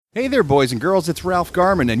Hey there, boys and girls, it's Ralph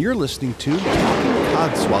Garman, and you're listening to Talking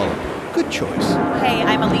Codswallop. Good choice. Hey,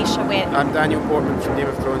 I'm Alicia Witt. I'm Daniel Portman from Game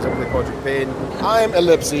of Thrones. I play Podrick Payne. I'm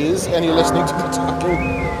Ellipses, and you're listening to the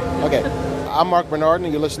Talking... Okay, I'm Mark Bernard,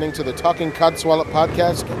 and you're listening to the Talking Codswallop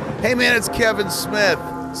podcast. Hey man, it's Kevin Smith,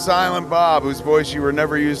 Silent Bob, whose voice you were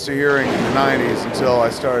never used to hearing in the 90s until I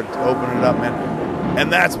started opening it up, man.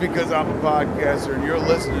 And that's because I'm a podcaster, and you're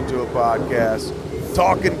listening to a podcast,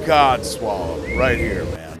 Talking Codswallop, right here,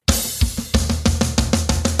 man.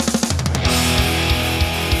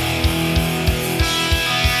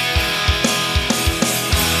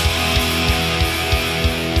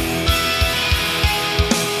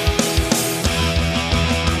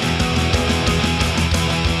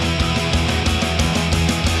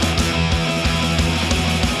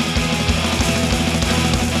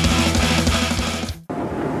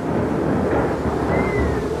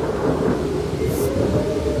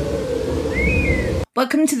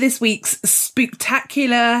 Welcome to this week's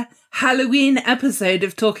spectacular Halloween episode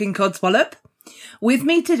of Talking Codswallop. With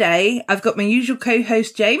me today, I've got my usual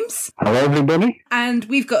co-host, James. Hello, everybody. And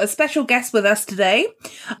we've got a special guest with us today,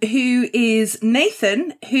 who is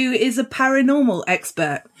Nathan, who is a paranormal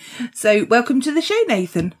expert. So welcome to the show,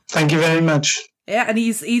 Nathan. Thank you very much. Yeah, and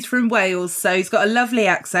he's from Wales, so he's got a lovely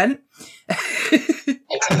accent.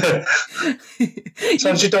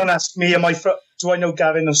 Sometimes you don't ask me, do I know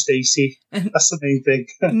Gavin or Stacey? That's the main thing.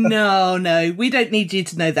 No, we don't need you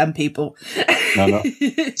to know them people. No.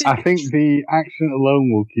 I think the accent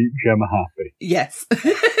alone will keep Gemma happy. Yes.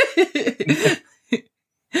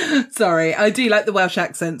 Sorry, I do like the Welsh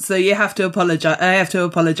accent, so you have to apologise. I have to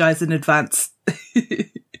apologise in advance.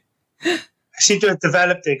 I seem to have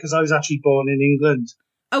developed it because I was actually born in England.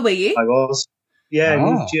 Oh, were you? I was. Yeah, I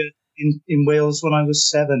moved here in Wales when I was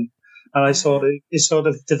 7. And it sort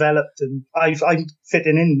of developed, and I'm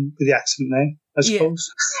fitting in with the accent now, I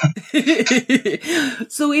suppose. Yeah.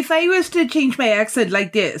 So if I was to change my accent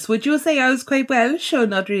like this, would you say I was quite Welsh or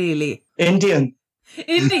not really? Indian?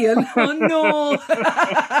 Oh no.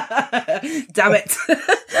 Damn it.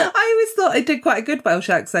 I always thought I did quite a good Welsh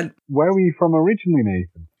accent. Where were you from originally,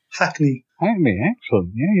 Nathan? Hackney,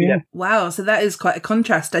 excellent. Yeah. Wow, so that is quite a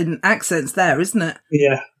contrast in accents there, isn't it?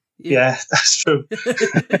 Yeah, that's true.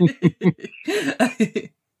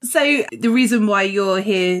 So the reason why you're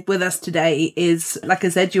here with us today is, like I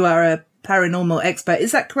said, you are a paranormal expert.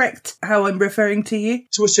 Is that correct, how I'm referring to you?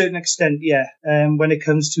 To a certain extent, yeah. When it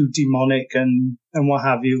comes to demonic and what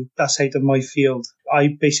have you, that's out of my field. I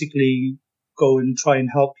basically go and try and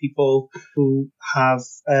help people who have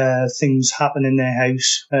things happen in their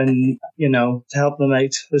house and, to help them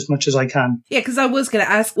out as much as I can. Yeah, because I was going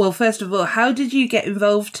to ask, well, first of all, how did you get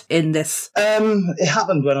involved in this? It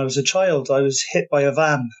happened when I was a child. I was hit by a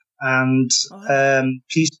van and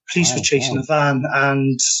police were chasing the van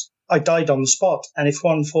and I died on the spot. And if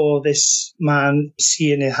one for this man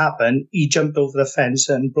seeing it happen, he jumped over the fence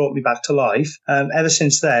and brought me back to life. Ever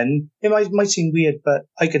since then, it might seem weird, but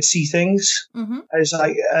I could see things. Mm-hmm. I was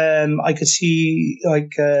like, I could see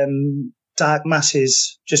dark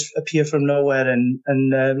masses just appear from nowhere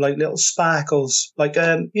and like little sparkles, like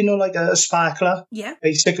like a sparkler. Yeah.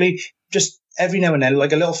 Basically, just every now and then,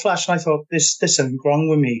 like a little flash, and I thought, there's something wrong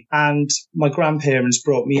with me. And my grandparents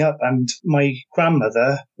brought me up, and my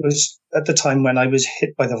grandmother was, at the time when I was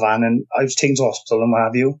hit by the van and I was taken to hospital and what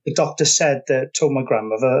have you, the doctor told my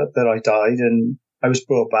grandmother that I died, and I was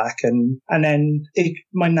brought back. And then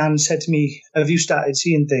my nan said to me, have you started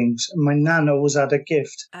seeing things? And my nan always had a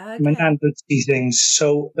gift. Okay. My nan would see things.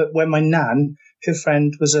 So that when my nan, her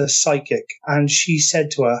friend was a psychic, and she said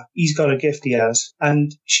to her, he's got a gift, he has.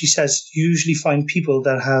 And she says, you usually find people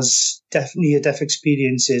that has near-death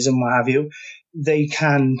experiences and what have you, they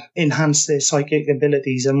can enhance their psychic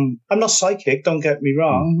abilities. And I'm not psychic, don't get me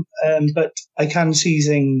wrong, but I can see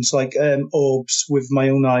things like orbs with my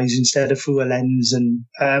own eyes instead of through a lens, and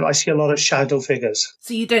I see a lot of shadow figures.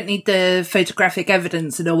 So you don't need the photographic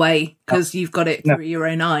evidence in a way, because you've got it through your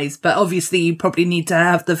own eyes, but obviously you probably need to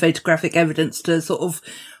have the photographic evidence to sort of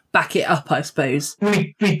back it up, I suppose.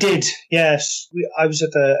 We did, yes. I was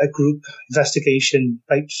at a group investigation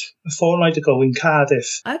about a fortnight ago in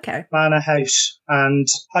Cardiff. Okay. Manor House. And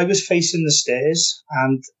I was facing the stairs,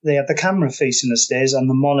 and they had the camera facing the stairs and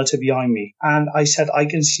the monitor behind me. And I said, I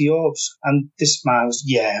can see orbs. And this man was,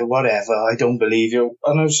 yeah, whatever, I don't believe you.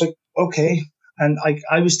 And I was like, okay. And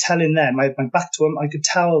I was telling them, I had my back to them, I could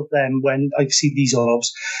tell them when I see these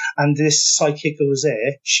orbs. And this psychic who was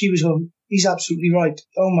there, she was going, he's absolutely right.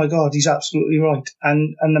 Oh my God, he's absolutely right.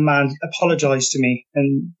 And the man apologized to me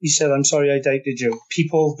and he said, I'm sorry I doubted you.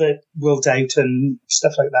 People that will doubt and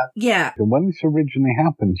stuff like that. Yeah. And when this originally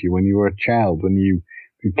happened to you, when you were a child, when you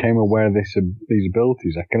became aware of these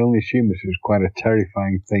abilities, I can only assume this was quite a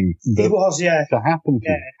terrifying thing. It was, yeah. To happen to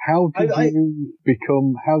you. How did you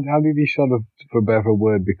become? How did you sort of, for better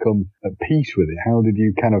word, become at peace with it? How did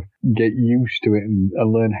you kind of get used to it and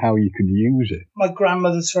learn how you could use it? My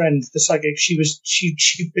grandmother's friend, the psychic, she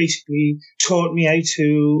basically taught me how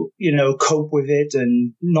to, cope with it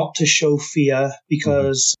and not to show fear,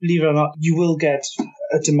 because believe it or not, you will get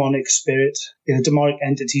a demonic spirit, a demonic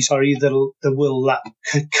entity, that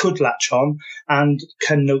could latch on and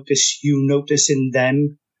can notice you, notice in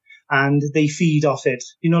them, and they feed off it.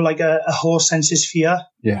 Like a horse senses fear.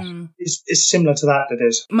 Yeah. It's similar to that, it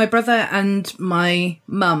is. My brother and my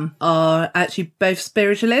mum are actually both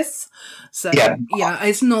spiritualists. So yeah,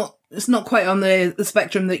 it's not quite on the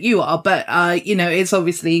spectrum that you are, but it's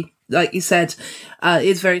obviously, like you said,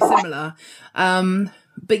 it's very similar.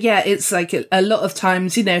 But yeah, it's like a lot of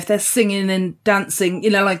times, if they're singing and dancing,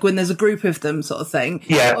 like when there's a group of them sort of thing.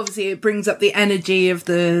 Yeah. Obviously it brings up the energy of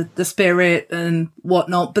the spirit and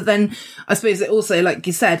whatnot. But then I suppose it also, like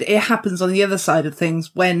you said, it happens on the other side of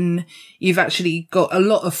things when you've actually got a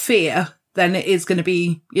lot of fear. Then it is going to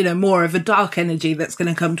be, more of a dark energy that's going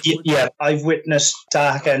to come towards you. Yeah, I've witnessed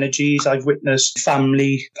dark energies. I've witnessed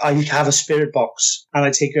family. I have a spirit box, and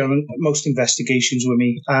I take it on most investigations with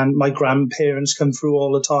me. And my grandparents come through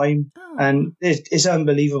all the time. Oh. And it's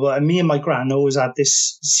unbelievable. And me and my gran always had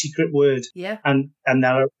this secret word. Yeah. And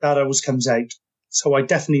that always comes out. So I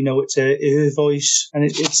definitely know it's her voice, and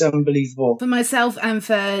it's unbelievable. For myself and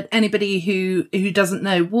for anybody who doesn't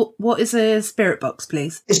know, what is a spirit box,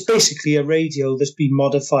 please? It's basically a radio that's been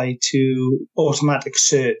modified to automatic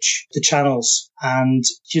search the channels, and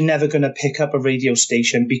you're never going to pick up a radio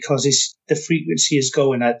station because the frequency is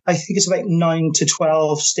going at, I think it's about 9 to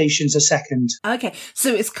 12 stations a second. Okay,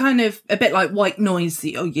 so it's kind of a bit like white noise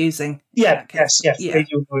that you're using. Yeah, yes,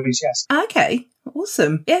 radio noise, yes. Okay.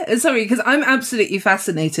 Awesome. Yeah, sorry, because I'm absolutely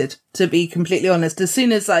fascinated, to be completely honest. As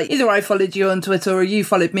soon as either I followed you on Twitter or you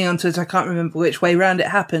followed me on Twitter, I can't remember which way round it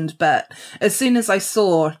happened, but as soon as I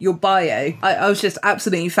saw your bio, I was just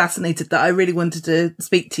absolutely fascinated that I really wanted to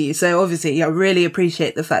speak to you. So obviously I really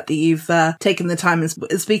appreciate the fact that you've taken the time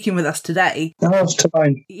and speaking with us today. No, it's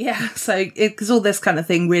fine. Yeah, so because all this kind of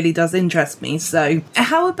thing really does interest me. So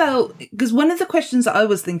how about, because one of the questions that I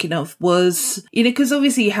was thinking of was, because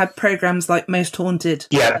obviously you had programs like Most Haunted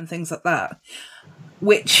and things like that,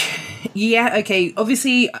 which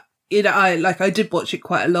obviously I did watch it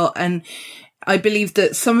quite a lot, and I believe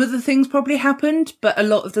that some of the things probably happened, but a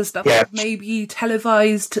lot of the stuff was maybe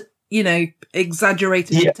televised,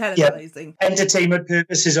 exaggerated televising. Entertainment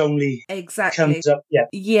purposes only. Exactly. Comes up,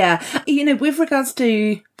 with regards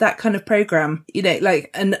to that kind of program,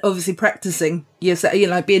 and obviously practicing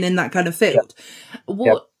yourself, being in that kind of field,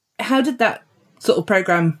 how did that sort of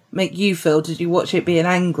program make you feel? Did you watch it being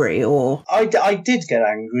angry, or? I did get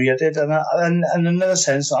angry. I did, and in another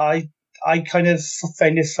sense, I kind of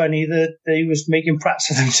find it funny that they was making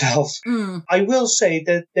prats of themselves. I will say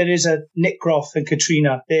that there is a Nick Groff and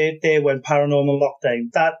Katrina there when Paranormal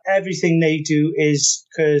Lockdown, that everything they do is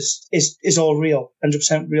because is all real,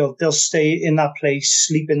 100% real. They'll stay in that place,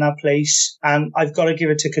 sleep in that place, and I've got to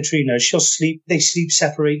give it to Katrina. They sleep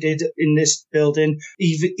separated in this building,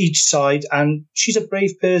 each side, and she's a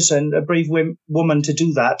brave person, a brave woman to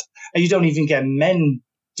do that. And you don't even get men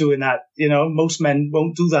doing that, most men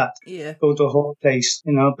won't do that. Yeah. Go to a whole place,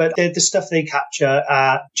 but the stuff they capture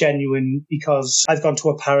are genuine, because I've gone to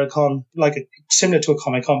a Paracon, similar to a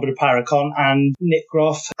Comic-Con, but a Paracon, and Nick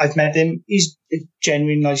Groff, I've met him. He's a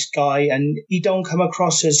genuine nice guy, and he don't come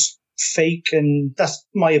across as fake, and that's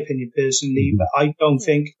my opinion personally, but I don't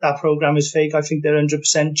think that program is fake. I think they're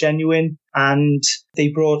 100% genuine. And they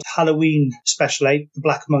brought Halloween special out, the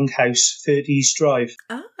Black Monk House, 30 East Drive.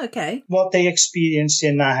 Ah, okay. What they experienced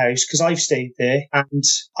in that house, because I've stayed there and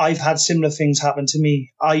I've had similar things happen to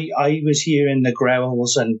me. I was hearing the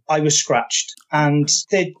growls and I was scratched. And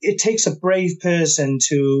it takes a brave person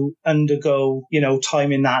to undergo,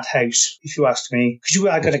 time in that house, if you ask me. Because you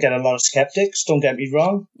are going to get a lot of skeptics, don't get me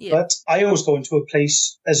wrong. Yeah. But I always go into a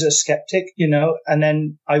place as a skeptic, and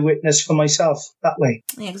then I witness for myself that way.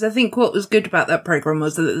 Yeah, because I think what was good about that program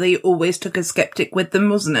was that they always took a skeptic with them,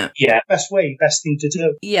 wasn't it? Yeah, best thing to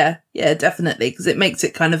do. Yeah, definitely, because it makes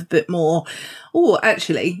it kind of a bit more,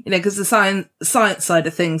 because the science side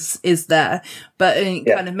of things is there, but it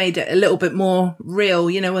kind of made it a little bit more real,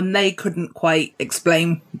 when they couldn't quite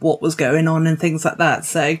explain what was going on and things like that.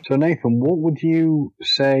 So Nathan, what would you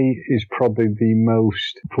say is probably the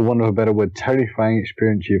most, for want of a better word, terrifying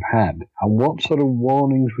experience you've had? And what sort of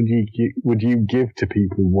warnings would you give to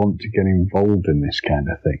people who want to get involved in this kind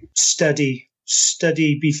of thing? Study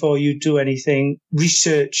study before you do anything.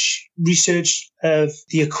 Research of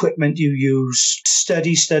the equipment you use.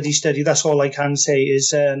 Study. That's all I can say is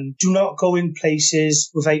do not go in places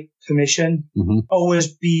without permission. Mm-hmm.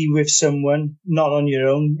 Always be with someone, not on your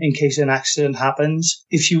own, in case an accident happens.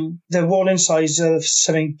 They're warning signs of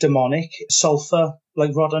something demonic, sulfur,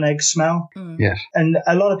 like rotten egg smell. Yes. And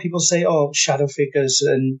a lot of people say, oh, shadow figures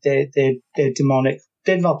and they're demonic.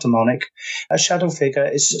 They're not demonic. A shadow figure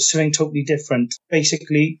is something totally different.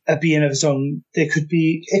 Basically, a being of its own. It could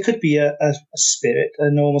be a spirit, a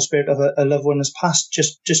normal spirit of a loved one that's passed,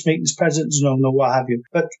 just making his presence known or what have you.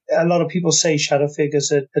 But a lot of people say shadow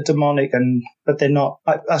figures are demonic, but they're not.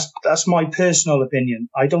 That's my personal opinion.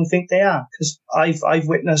 I don't think they are, because I've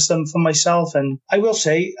witnessed them for myself. And I will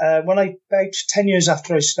say, about 10 years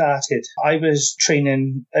after I started, I was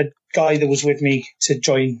training a guy that was with me to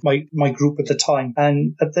join my group at the time,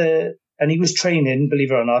 and he was training,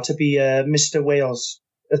 believe it or not, to be Mr. Wales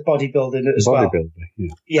as bodybuilding as well. Bodybuilder,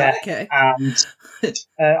 yeah. Okay. And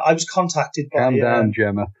I was contacted by. Calm down,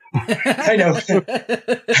 Gemma. I know.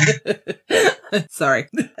 Sorry.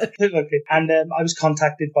 Okay. And I was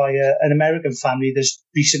contacted by an American family that's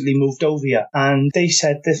recently moved over here, and they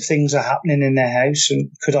said that things are happening in their house,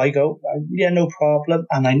 and could I go? Yeah, no problem.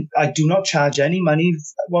 And I do not charge any money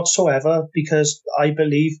whatsoever, because I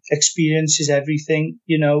believe experience is everything,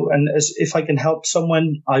 and if I can help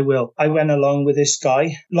someone, I will. I went along with this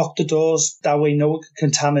guy, locked the doors, that way no one can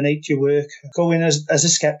contaminate your work. Go in as a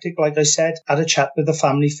skeptic, like I said, had a chat with the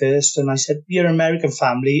family first, and I said, you're an American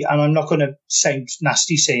family, and I'm not going to sound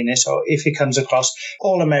nasty saying this, or if it comes across,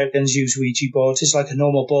 all Americans use Ouija boards. It's like a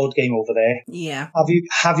normal board game over there. Yeah.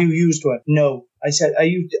 Have you used one? No. I said,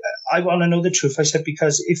 I want to know the truth. I said,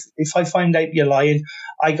 because if I find out you're lying,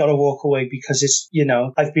 I got to walk away, because it's,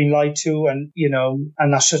 I've been lied to, and,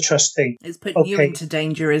 and that's a trust thing. It's putting you into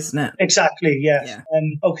danger, isn't it? Exactly, yeah.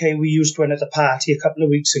 Okay, we used one at the party a couple of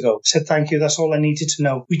weeks ago. I said, thank you, that's all I needed to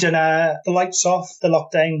know. We done the lights off, the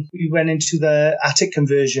lockdown. We went into the attic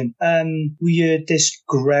conversion. We heard this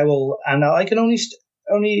growl, and I can only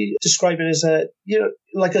describe it as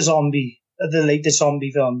like a zombie. The latest zombie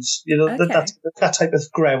films, that type of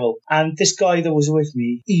growl. And this guy that was with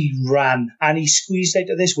me, he ran and he squeezed out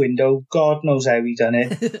of this window. God knows how he done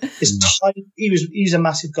it. He's a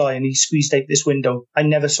massive guy, and he squeezed out this window. I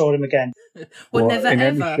never saw him again. Well, never in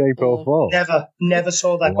ever. any shape or form? Never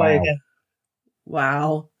saw that guy again.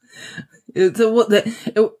 Wow. So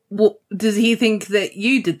what does he think that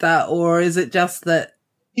you did that, or is it just that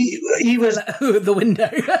he was the window?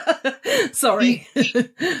 Sorry.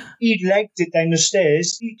 He legged it down the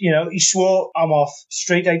stairs. He swore, I'm off,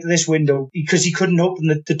 straight out of this window, because he couldn't open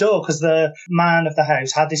the door, because the man of the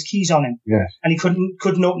house had his keys on him. Yes. And he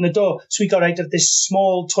couldn't open the door. So he got out of this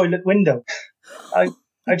small toilet window. I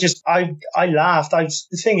laughed.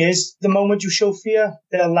 The thing is, the moment you show fear,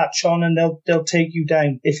 they'll latch on and they'll take you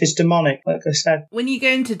down. If it's demonic, like I said. When you go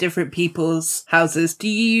into different people's houses, do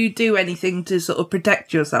you do anything to sort of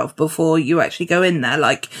protect yourself before you actually go in there?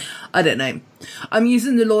 Like, I don't know. I'm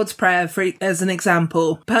using the Lord's Prayer as an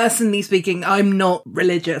example. Personally speaking, I'm not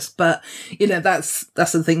religious, but that's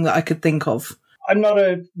the thing that I could think of. I'm not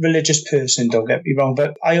a religious person, don't get me wrong,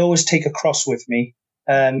 but I always take a cross with me.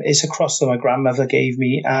 It's a cross that my grandmother gave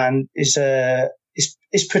me, and it's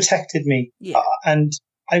protected me. Yeah. And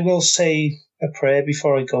I will say a prayer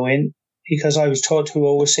before I go in, because I was taught to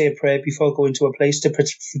always say a prayer before going to a place for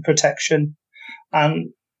protection. And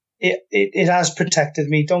it has protected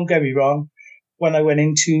me. Don't get me wrong. When I went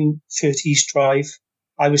into 30 East Drive,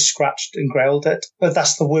 I was scratched and growled at, but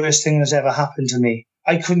that's the worst thing that's ever happened to me.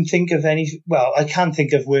 I couldn't think of I can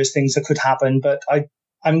think of worse things that could happen, but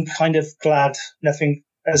I'm kind of glad nothing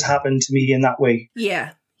has happened to me in that way.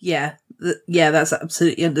 Yeah, that's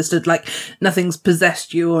absolutely understood. Like, nothing's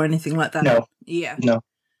possessed you or anything like that. No. Yeah. No.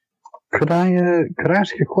 Could I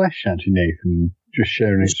ask a question, actually, Nathan? Just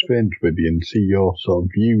share an experience with you and see your sort of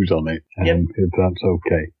views on it, if that's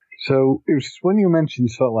okay. So it was when you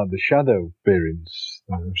mentioned sort of like the shadow variants.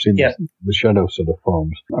 I've seen the shadow sort of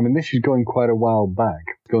forms. I mean, this is going quite a while back,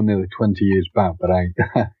 going nearly 20 years back, but I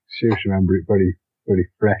seriously remember it very, very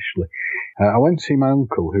freshly. I went to see my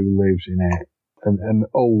uncle, who lives in an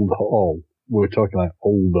old hall. We're talking like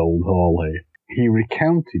old hall here. He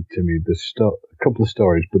recounted to me a couple of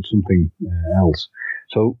stories, but something else.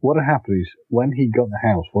 So what had happened is, when he got the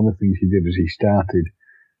house, one of the things he did is he started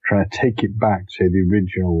trying to take it back to the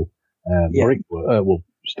original brickwork,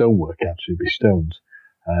 stonework, actually, be stones.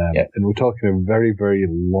 And we're talking a very, very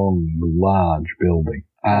long, large building.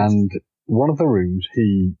 And one of the rooms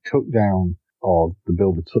he took down, or the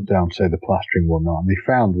builder took down, say, the plastering and whatnot, and they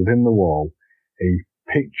found within the wall a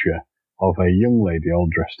picture of a young lady all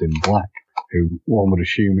dressed in black, who one would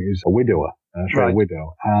assume is a widower. A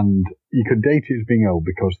widow. And you could date it as being old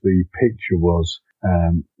because the picture was,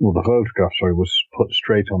 the photograph, was put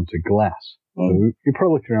straight onto glass. So you're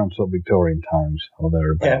probably looking around sort of Victorian times or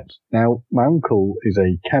thereabouts. Yeah. Now, my uncle is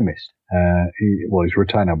a chemist. He's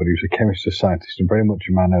retired now, but he was a chemist, a scientist, and very much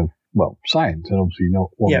a man of, science, and obviously not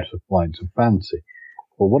one of flights of fancy.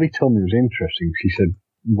 But what he told me was interesting. He said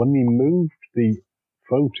when he moved the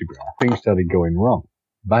photograph, things started going wrong,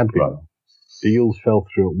 badly wrong. Deals fell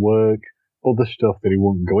through at work, other stuff that he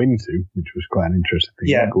wouldn't go into, which was quite an interesting thing.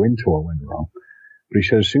 He wouldn't go into what went wrong. But he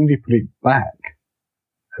said as soon as he put it back,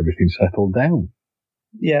 everything settled down.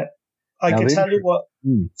 Yeah. I can tell you what.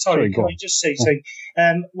 Sorry, can I just say something?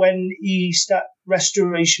 When you start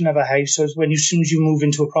restoration of a house, so when as soon as you move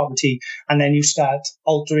into a property and then you start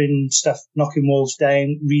altering stuff, knocking walls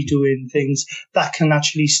down, redoing things, that can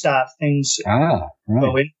actually start things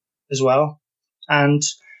going as well. And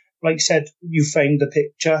like I said, you framed the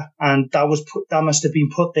picture, and that must have been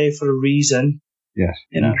put there for a reason. Yes.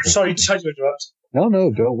 Sorry to interrupt. No,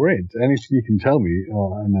 don't worry. Anything you can tell me,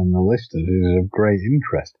 and then the listeners, is of great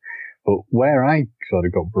interest. But where I sort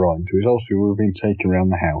of got brought into is also we've been taken around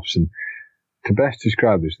the house, and to best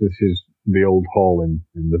describe this is the old hall in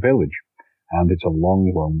the village, and it's a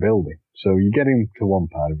long, long building. So you get into one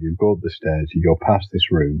part of it, you go up the stairs, you go past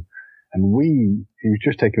this room, and he was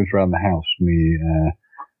just taking us around the house,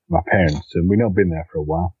 my parents, and we'd not been there for a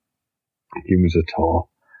while. He was a tour,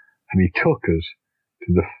 and he took us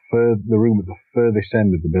to the room at the furthest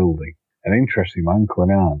end of the building. And interestingly, my uncle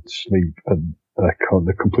and aunt sleep at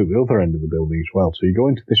the completely other end of the building as well. So you go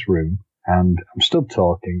into this room, and I'm stood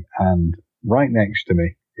talking, and right next to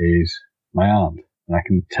me is my aunt. And I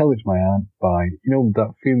can tell it's my aunt by,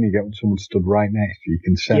 that feeling you get when someone's stood right next to you. You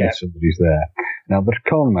can sense somebody's there. Now, at the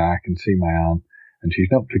corner of my eye, I can see my aunt, and she's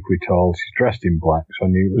not particularly tall. She's dressed in black, so I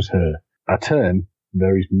knew it was her. I turn,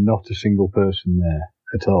 there is not a single person there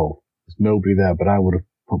at all. There's nobody there, but I would have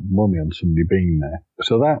put money on somebody being there.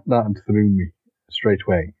 So that threw me straight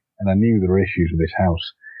away, and I knew there were issues with this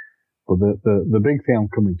house. But the big thing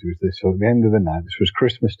I'm coming to is this. So at the end of the night, this was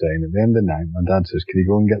Christmas Day, and at the end of the night, my dad says, "Can you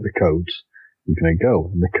go and get the coats?" We're going to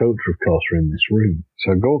go. And the coats, of course, are in this room.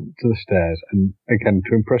 So I go up to the stairs, and again,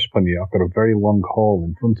 to impress upon you, I've got a very long hall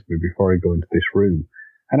in front of me before I go into this room.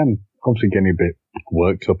 And I'm obviously getting a bit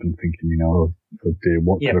worked up and thinking, oh dear,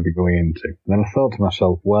 what could I be going into? And then I thought to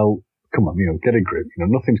myself, well, come on, get a grip.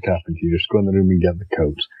 Nothing's happened to you. Just go in the room and get the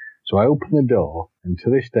coats. So I open the door, and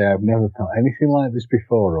to this day, I've never felt anything like this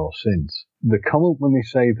before or since. The comment when they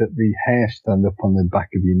say that the hair stand up on the back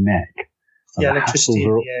of your neck. Electricity,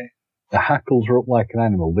 the hackles are up like an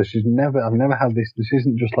animal. I've never had this. This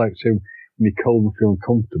isn't just like, when you're cold and feel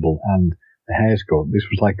uncomfortable and the hairs go up. This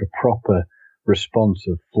was like a proper response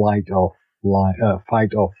of fight or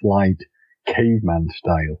flight, caveman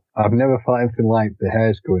style. I've never felt anything like the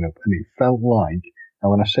hairs going up, and it felt like,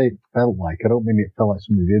 and when I say it felt like, I don't mean it felt like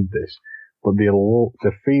somebody did this, but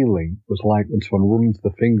the feeling was like when someone runs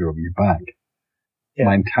the finger up your back. Yeah.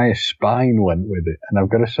 My entire spine went with it, and I've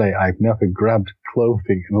got to say, I've never grabbed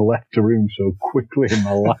clothing and left a room so quickly in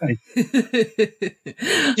my life.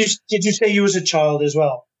 Did you say you was a child as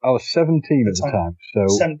well? I was 17 at the time. So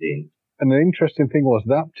 17. And the interesting thing was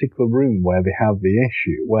that particular room where they have the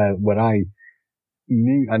issue, where I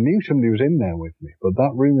knew somebody was in there with me, but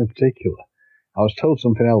that room in particular, I was told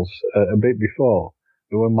something else a bit before.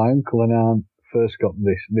 That when my uncle and aunt first got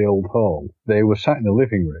the old hall, they were sat in the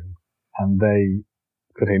living room, and they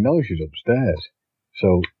could hear noises upstairs.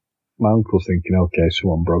 So my uncle's thinking, okay,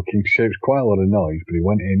 someone broke in. So it was quite a lot of noise, but he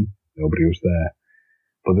went in, nobody was there.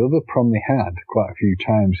 But the other problem they had quite a few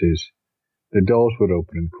times is the doors would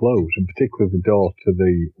open and close, and particularly the door to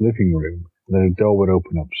the living room, and then a door would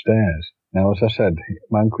open upstairs. Now, as I said,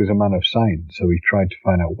 my uncle is a man of science, so he tried to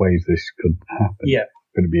find out ways this could happen. Yeah.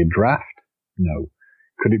 Could it be a draft? No.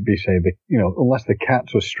 Could it be, say, unless the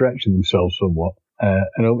cats were stretching themselves somewhat,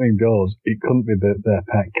 and opening doors, it couldn't be their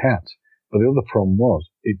pet cats. But the other problem was,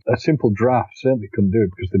 a simple draft certainly couldn't do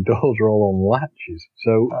it because the doors are all on latches.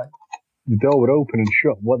 So the door would open and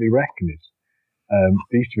shut. What they reckon is,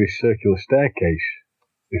 there used to be a circular staircase,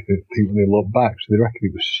 when they look back, so they reckon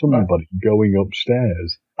it was somebody going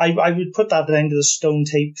upstairs. I would put that into the stone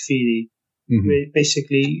tape theory, where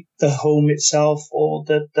basically the home itself or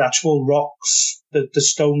the actual rocks, the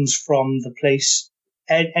stones from the place,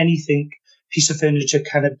 anything, piece of furniture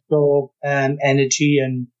can absorb energy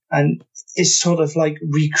and it's sort of like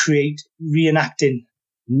reenacting.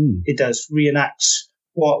 It does, reenacts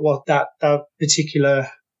what that particular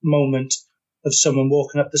moment of someone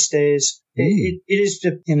walking up the stairs, It is,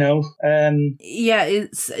 you know. Yeah,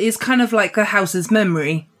 it's kind of like a house's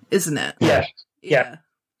memory, isn't it? Yeah.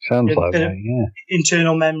 Sounds like that, yeah.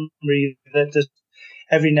 Internal memory that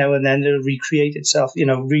every now and then it'll recreate itself, you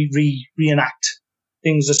know, reenact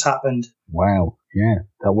things that's happened. Wow, yeah.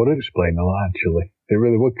 That would explain a lot, actually. It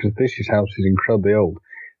really would, because this house is incredibly old.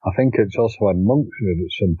 I think it's also had monks in it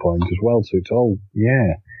at some point as well, so it's all,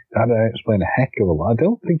 yeah. That'd explain a heck of a lot. I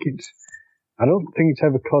don't think it's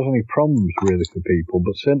ever caused any problems, really, for people,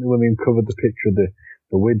 but certainly when they uncovered the picture of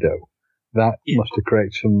the widow, that must have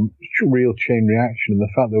created some real chain reaction, and the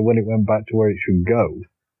fact that when it went back to where it should go.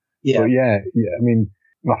 Yeah. But yeah, I mean,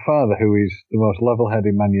 my father, who is the most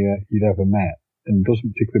level-headed man you'd ever met, and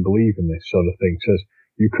doesn't particularly believe in this sort of thing, says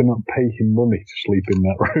you cannot pay him money to sleep in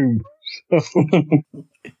that room.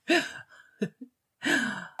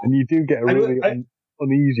 And you do get a really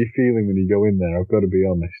uneasy feeling when you go in there, I've got to be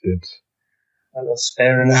honest. That's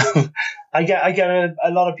fair enough. I get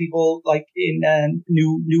a lot of people like in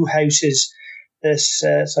new houses. This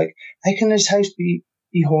it's like, how can this house be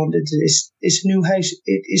haunted? It's a new house.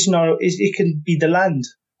 It's not. It can be the land.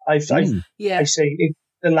 I say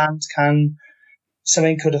the land can.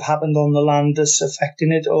 Something could have happened on the land that's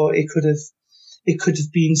affecting it, or it could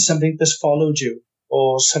have been something that's followed you,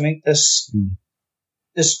 or something that's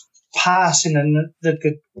passing and that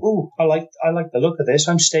could. Oh, I like the look of this.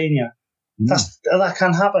 I'm staying here. That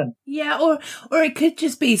can happen. Yeah, or it could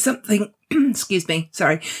just be something. Excuse me,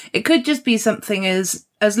 sorry. It could just be something as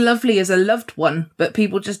lovely as a loved one, but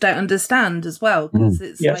people just don't understand as well, because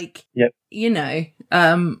it's you know.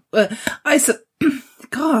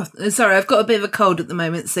 God, sorry, I've got a bit of a cold at the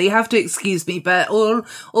moment, so you have to excuse me, but all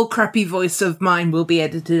crappy voice of mine will be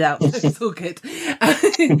edited out. It's all good.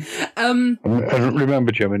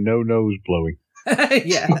 Remember, Gemma, no nose blowing.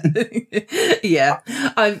 Yeah.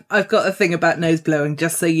 I've got a thing about nose blowing,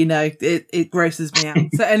 just so you know. It grosses me out.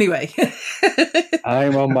 So anyway.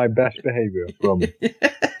 I'm on my best behaviour, I promise.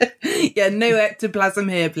 Yeah, no ectoplasm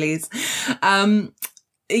here, please.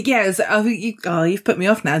 Yes, I think you've put me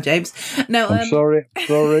off now, James. No, I'm sorry.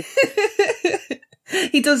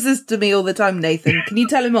 He does this to me all the time, Nathan. Can you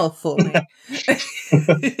tell him off for me?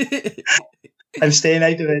 I'm staying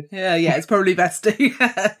out of it. Yeah, it's probably best to.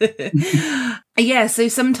 Yeah, so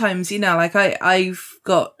sometimes, you know, like I've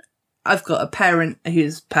got a parent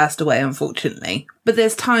who's passed away, unfortunately. But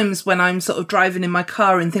there's times when I'm sort of driving in my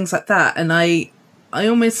car and things like that, and I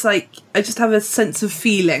almost I just have a sense of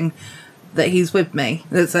feeling that he's with me.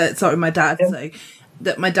 Sorry, my dad. Yeah. So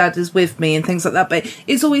that my dad is with me and things like that. But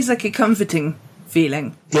it's always like a comforting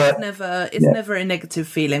feeling. Yeah. It's never a negative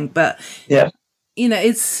feeling. But you know,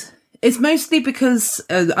 it's mostly because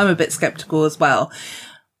I'm a bit skeptical as well.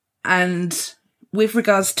 And with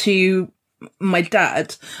regards to my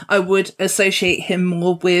dad, I would associate him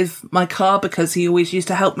more with my car, because he always used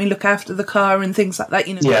to help me look after the car and things like that,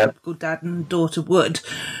 you know, typical dad and daughter would,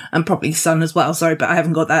 and probably son as well. Sorry, but I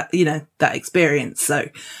haven't got that, you know, that experience. So,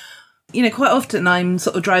 you know, quite often I'm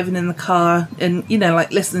sort of driving in the car and, you know,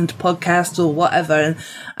 like listening to podcasts or whatever,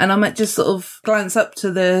 and I might just sort of glance up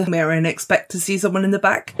to the mirror and expect to see someone in the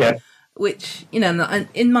back. Yeah. Which, you know,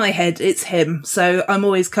 in my head, it's him. So I'm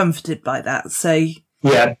always comforted by that. So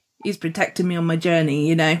yeah. He's protecting me on my journey,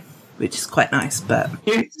 you know, which is quite nice. But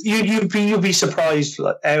you'd be surprised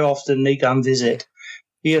how often they can visit,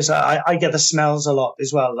 because I get the smells a lot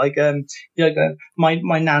as well. Like my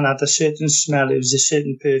nan had a certain smell. It was a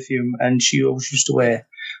certain perfume, and she always used to wear.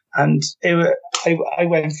 And I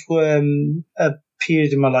went through a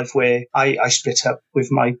period in my life where I split up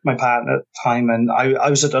with my partner at the time, and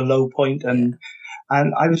I was at a low point, and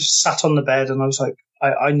I was sat on the bed, and I was like,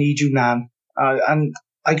 I need you, Nan, and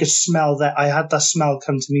I could smell that. I had that smell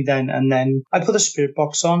come to me then, and then I put a spirit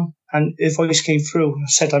box on, and a voice came through and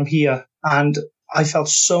said, I'm here. And I felt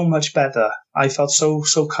so much better. I felt so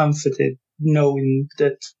comforted knowing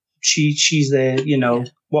that she's there, you know,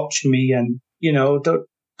 watching me. And, you know,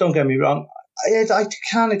 don't get me wrong, I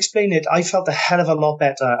can't explain it. I felt a hell of a lot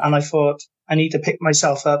better, and I thought, I need to pick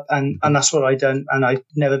myself up, and that's what I done. And I've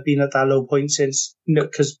never been at that low point since,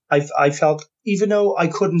 because I felt, even though I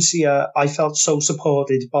couldn't see her, I felt so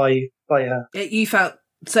supported by her. You felt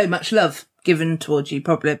so much love given towards you,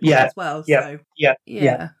 probably as well. Yeah, so,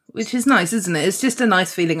 yeah. Which is nice, isn't it? It's just a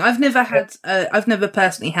nice feeling. I've never had, I've never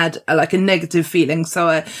personally had like a negative feeling.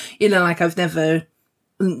 So, you know, like I've never,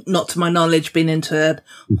 not to my knowledge, been into a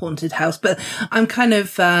haunted house, but I'm kind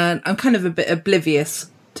of a bit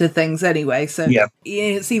oblivious to things anyway. So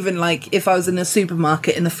it's even like if I was in a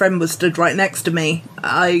supermarket and a friend was stood right next to me,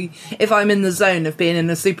 if I'm in the zone of being in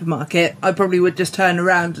a supermarket, I probably would just turn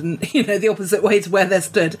around and, the opposite way to where they're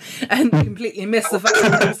stood and completely miss the fact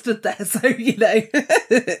that I'm stood there. So,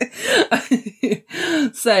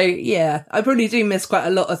 so yeah, I probably do miss quite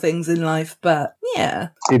a lot of things in life, but yeah.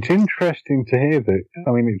 It's interesting to hear that.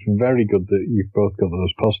 I mean, it's very good that you've both got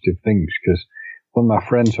those positive things, because one of my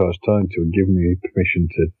friends who I was talking to had given me permission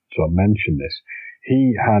to sort of mention this.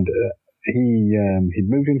 He'd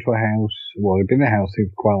moved into a house. Well, he'd been in a house for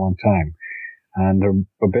quite a long time, and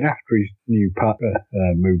a bit after his new partner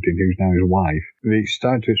moved in, who's now his wife, they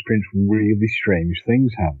started to experience really strange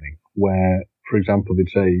things happening. Where, for example,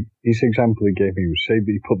 they'd say, his example he gave me was, say that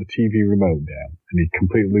he put the TV remote down and he'd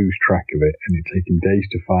completely lose track of it, and it'd take him days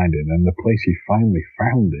to find it, and the place he finally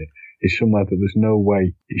found it is somewhere that there's no way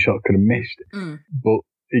he sort of could have missed it. But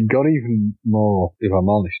it got even more, if I'm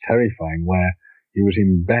honest, terrifying, where he was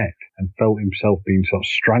in bed and felt himself being sort of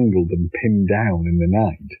strangled and pinned down in the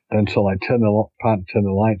night. Then so turn the lights on,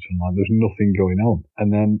 like there's nothing going on. And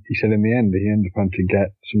then he said in the end, he ended up having to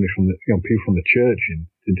get somebody from the, people from the church in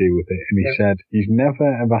to deal with it. And he said he's never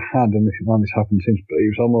ever had anything like this happen since, but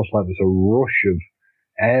it was almost like there's a rush of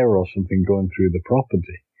air or something going through the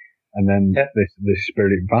property. And then this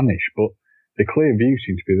spirit vanished. But the clear view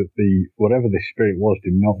seemed to be that whatever this spirit was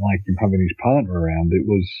did not like him having his partner around. It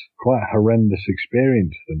was quite a horrendous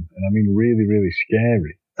experience for them. And I mean, really, really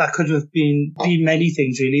scary. That could have been many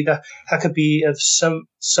things, really. That could be of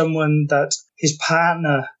someone that his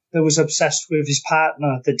partner, that was obsessed with his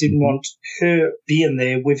partner, that didn't want her being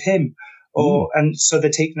there with him. And so they're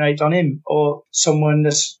taking it out on him. Or someone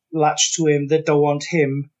that's latched to him that don't want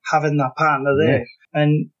him having that partner there. Yes.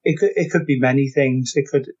 And it could be many things. It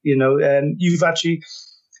could, you've actually,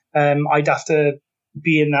 I'd have to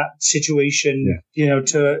be in that situation,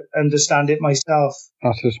 to understand it myself.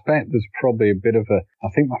 I suspect there's probably a bit of I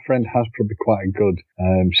think my friend has probably quite a good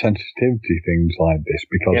sensitivity to things like this,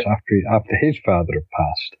 because after his father had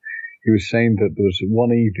passed, he was saying that there was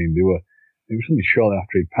one evening it was only shortly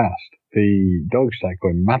after he'd passed, the dog started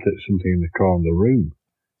going mad at something in the corner of the room.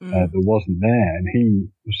 That wasn't there, and he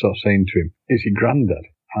was sort of saying to him, "Is he Grandad?"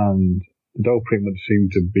 And the dog pretty much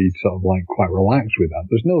seemed to be sort of like quite relaxed with that.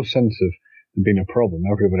 There's no sense of there being a problem.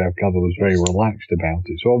 Everybody I've gathered was very relaxed about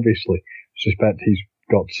it. So obviously, I suspect he's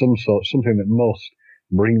got something that must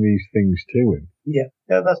bring these things to him.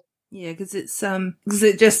 Because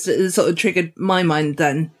it just sort of triggered my mind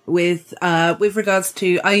then with regards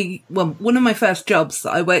to one of my first jobs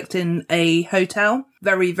that I worked in a hotel,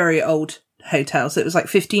 very, very old hotel. So it was like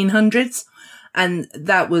 1500s. And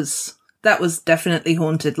that was definitely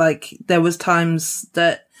haunted. Like there was times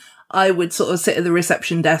that I would sort of sit at the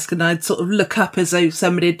reception desk and I'd sort of look up as though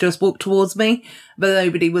somebody had just walked towards me, but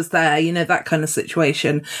nobody was there, that kind of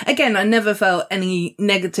situation. Again, I never felt any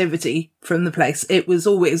negativity from the place. It was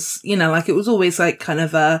always, it was always like kind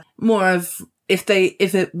of more of, if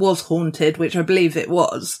it was haunted, which I believe it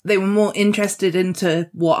was, they were more interested into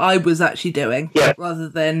what I was actually doing rather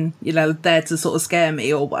than, there to sort of scare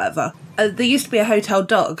me or whatever. There used to be a hotel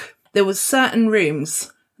dog. There was certain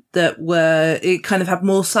rooms that it kind of had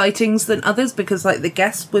more sightings than others, because like the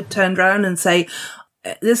guests would turn around and say,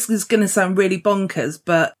 this is going to sound really bonkers,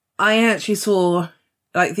 but I actually saw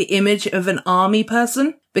like the image of an army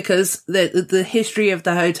person, because the history of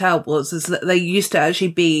the hotel is that there used to actually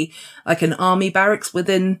be like an army barracks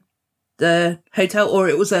within the hotel, or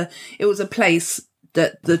it was a place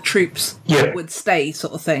that the troops would stay,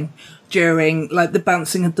 sort of thing, during like the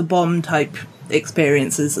bouncing of the bomb type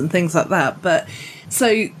experiences and things like that. But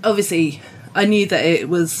so obviously I knew that it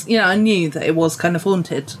was, kind of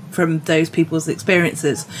haunted from those people's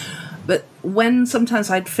experiences. But when sometimes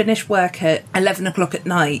I'd finish work at 11 o'clock at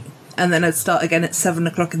night and then I'd start again at 7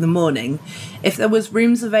 o'clock in the morning, if there was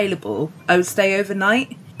rooms available, I would stay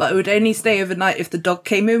overnight. But I would only stay overnight if the dog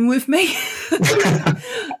came in with me.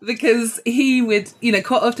 Because he would,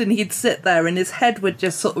 quite often he'd sit there and his head would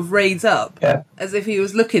just sort of raise up as if he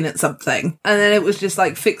was looking at something. And then it was just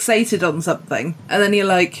like fixated on something. And then you're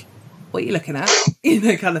like, what are you looking at?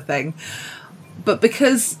 Kind of thing. But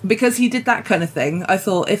because he did that kind of thing, I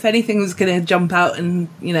thought if anything was going to jump out and,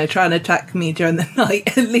 try and attack me during the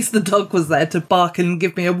night, at least the dog was there to bark and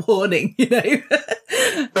give me a warning,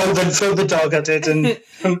 Throw the dog at it and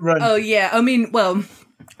run. Oh, yeah. I mean, well,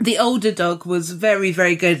 the older dog was very,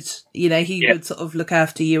 very good. He would sort of look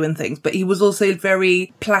after you and things, but he was also a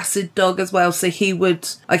very placid dog as well. So he would,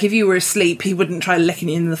 like, if you were asleep, he wouldn't try licking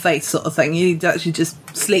you in the face sort of thing. He'd actually just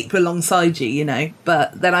sleep alongside you,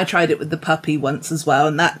 But then I tried it with the puppy once as well,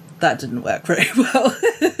 and that didn't work very well.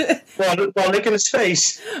 While licking his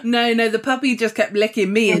face? No, the puppy just kept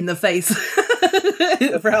licking me in the face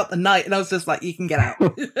throughout the night, and I was just like, you can get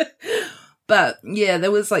out. But yeah,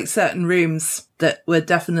 there was like certain rooms that were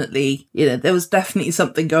definitely, there was definitely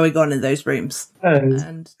something going on in those rooms.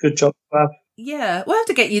 And good job, Bob. Yeah, we'll have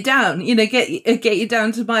to get you down, get you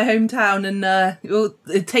down to my hometown, and we'll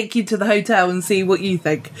take you to the hotel and see what you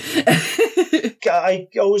think. I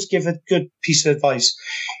always give a good piece of advice,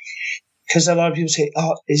 because a lot of people say,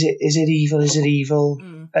 "Oh, is it evil? Is it evil?"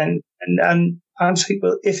 And I'm saying,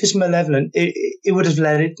 well, if it's malevolent, it would have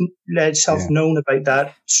let itself known about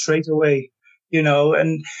that straight away,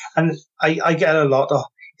 And I get a lot of,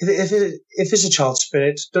 if it's a child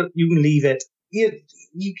spirit, you can leave it.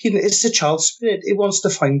 It's a child spirit. It wants to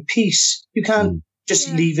find peace. You can't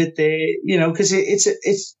just leave it there, because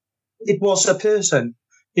it was a person,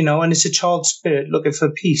 and it's a child spirit looking for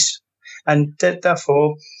peace. And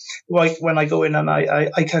therefore, like when I go in and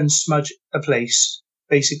I can smudge a place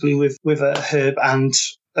basically with a herb, and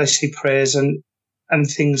I say prayers, and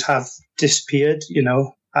things have disappeared.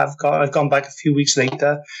 I've gone back a few weeks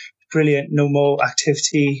later. Brilliant, no more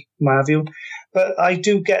activity, what have you. But I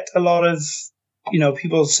do get a lot of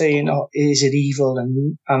people saying, "Oh, is it evil?"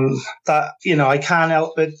 And that, I can't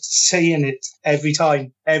help but saying it every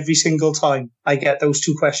single time I get those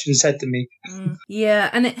two questions said to me.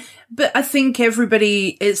 Yeah, but I think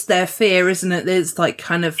everybody, it's their fear, isn't it? It's like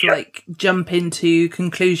kind of like jump into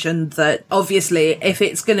conclusion that obviously if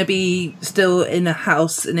it's going to be still in a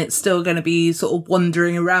house and it's still going to be sort of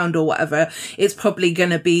wandering around or whatever, it's probably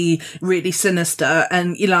going to be really sinister.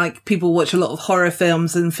 And like people watch a lot of horror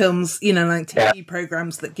films and films, like TV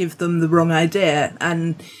programs that give them the wrong idea.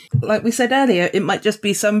 And like we said earlier, it might just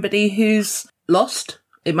be somebody who's lost.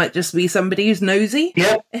 It might just be somebody who's nosy.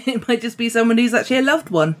 Yeah. It might just be someone who's actually a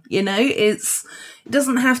loved one. It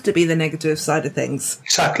doesn't have to be the negative side of things.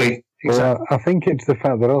 Exactly. Well, I think it's the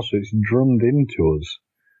fact that also it's drummed into us,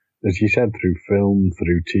 as you said, through film,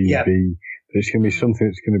 through TV, that it's going to be something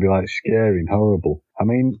that's going to be like scary and horrible. I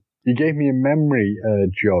mean, you gave me a memory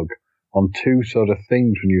jog on two sort of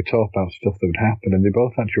things when you talk about stuff that would happen, and they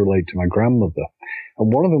both actually relate to my grandmother.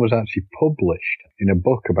 And one of them was actually published in a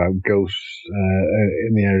book about ghosts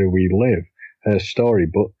in the area we live, her story,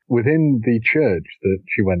 but within the church that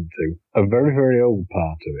she went to, a very, very old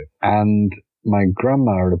part of it. And my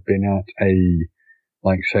grandma had been at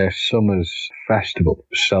a summer's festival,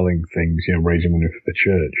 selling things, raising money for the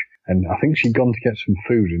church. And I think she'd gone to get some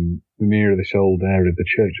food in near this old area of the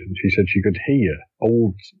church, and she said she could hear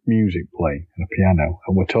old music playing on a piano.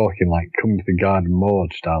 And we're talking like Coming to the Garden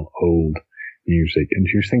Mode style old music. And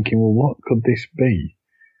she was thinking, well, what could this be?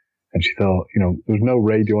 And she thought, there was no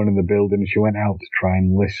radio on in the building, and she went out to try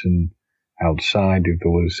and listen outside if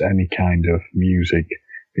there was any kind of music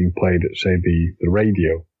being played at, say, the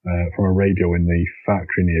radio, from a radio in the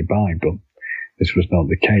factory nearby, but this was not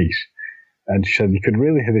the case. And she said you could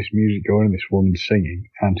really hear this music going and this woman singing.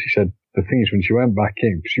 And she said the thing is, when she went back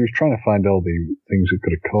in, she was trying to find all the things that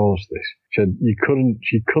could have caused this. She said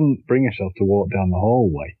she couldn't bring herself to walk down the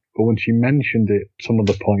hallway. But when she mentioned it, some of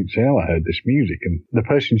the points, I heard this music. And the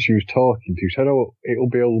person she was talking to said, oh, it'll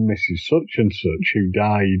be old Mrs. Such and Such who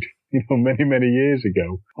died, many, many years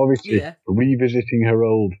ago. Obviously, revisiting her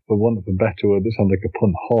old, for want of a better word, that sounds like a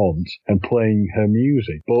pun, haunts, and playing her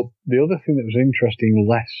music. But the other thing that was interesting,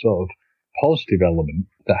 less sort of positive element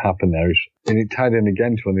that happened there is, and it tied in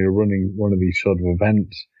again to when they were running one of these sort of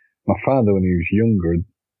events. My father, when he was younger,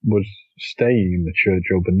 was staying in the church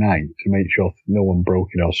overnight to make sure no one broke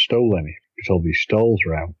it or stole any, because all these stalls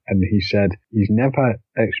were out. And he said he's never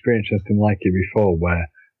experienced anything like it before, where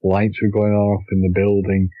lights were going off in the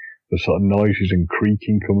building, the sort of noises and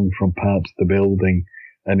creaking coming from parts of the building,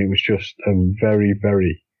 and it was just a very,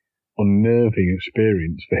 very unnerving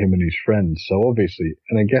experience for him and his friends. So obviously,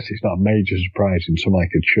 and I guess it's not a major surprise in something like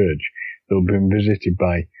a church that have been visited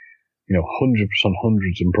by,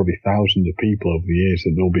 hundreds and probably thousands of people over the years,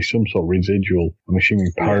 that there'll be some sort of residual, I'm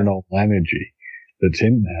assuming, paranormal energy that's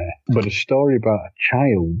in there. But a story about a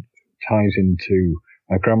child ties into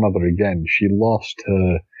my grandmother again. She lost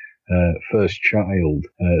her first child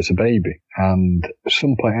as a baby, and at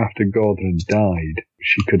some point after Gordon had died,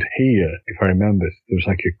 she could hear, if I remember, there was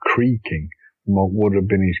like a creaking from what would have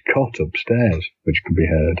been his cot upstairs, which could be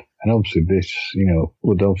heard. And obviously this,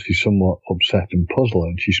 would obviously somewhat upset and puzzle her.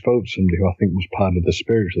 And she spoke to somebody who I think was part of the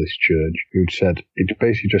spiritualist church, who'd said it's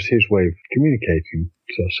basically just his way of communicating,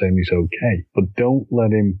 sort of saying he's okay, but don't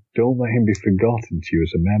let him be forgotten to you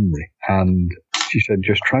as a memory. And she said,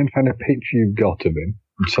 just try and find a picture you've got of him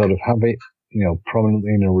and sort of have it,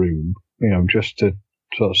 prominently in a room, just to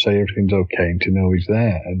sort of say everything's okay and to know he's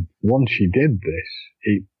there. And once she did this,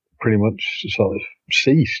 it pretty much sort of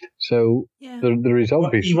ceased. So there is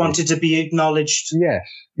obviously... He wanted to be acknowledged. Yes,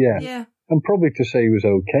 yeah. And probably to say he was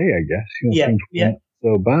okay, I guess. Things weren't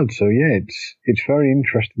so bad. So, it's very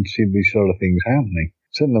interesting to see these sort of things happening.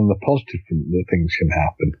 Certainly on the positive front, that things can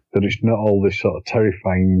happen. That it's not all this sort of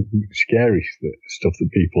terrifying, scary stuff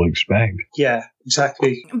that people expect. Yeah,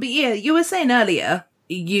 exactly. But you were saying earlier,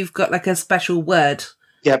 you've got like a special word.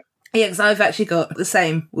 Yep. Yeah, because I've actually got the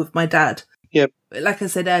same with my dad. Yep. Like I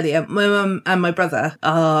said earlier, my mum and my brother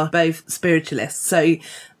are both spiritualists. So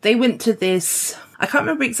they went to this, I can't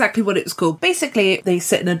remember exactly what it was called. Basically, they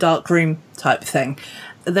sit in a dark room type thing.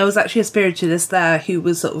 There was actually a spiritualist there who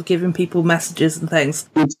was sort of giving people messages and things.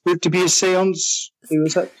 To be a seance? Who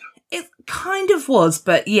was that? It kind of was,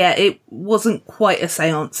 but it wasn't quite a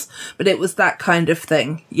seance, but it was that kind of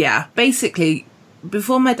thing. Yeah. Basically,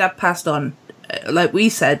 before my dad passed on, like we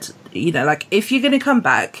said, like if you're going to come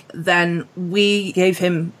back, then we gave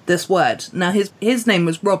him this word. Now his name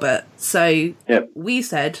was Robert. So we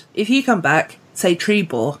said, if you come back, say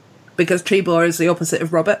Trebor. Because Trebor is the opposite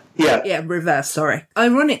of Robert. Yeah, reverse, sorry.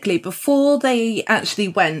 Ironically, before they actually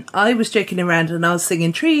went, I was joking around and I was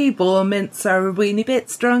singing Trebor mints are a weeny bit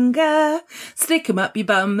stronger. Stick 'em up your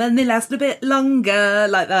bum and they last a bit longer.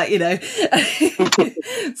 Like that,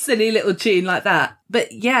 Silly little tune like that. But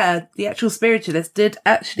the actual spiritualist did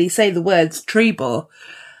actually say the words Trebor.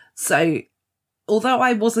 So, although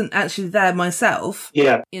I wasn't actually there myself,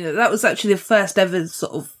 that was actually the first ever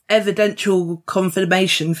sort of evidential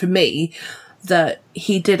confirmation for me that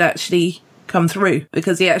he did actually come through,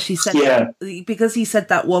 because he actually said because he said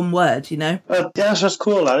that one word, That's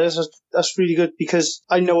cool. That's really good, because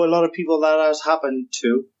I know a lot of people that has happened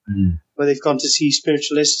to, where they've gone to see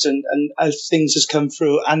spiritualists and as things has come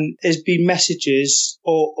through, and there's been messages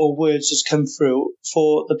or words has come through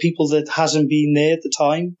for the people that hasn't been there at the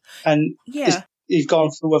time, and you've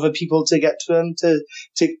gone through other people to get to them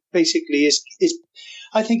to basically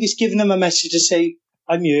I think it's giving them a message to say,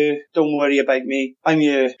 I'm here, don't worry about me, I'm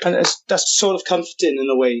here. And that's sort of comforting in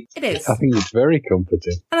a way. It is. I think it's very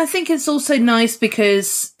comforting. And I think it's also nice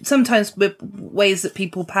because sometimes with ways that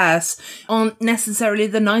people pass aren't necessarily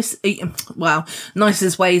the nicest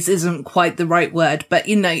ways isn't quite the right word, but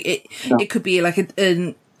it could be like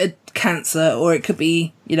a cancer, or it could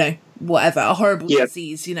be, whatever, a horrible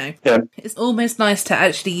disease, It's almost nice to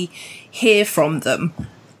actually hear from them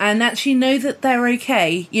and actually know that they're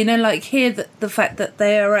okay, like hear the fact that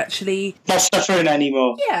they are actually not suffering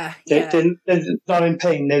anymore. They're not in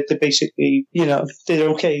pain. They're basically, they're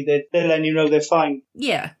okay. They're letting you know they're fine.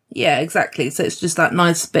 Yeah, exactly. So it's just that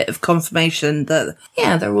nice bit of confirmation that,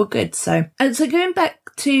 they're all good. So, and so going back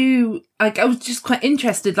to, I was just quite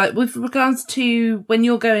interested, like with regards to when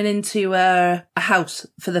you're going into a house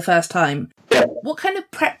for the first time, what kind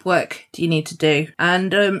of prep work do you need to do?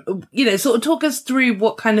 And, sort of talk us through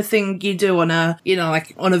what kind of thing you do on a,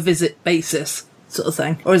 on a visit basis sort of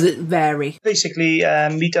thing, or does it vary? Basically,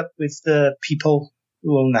 meet up with the people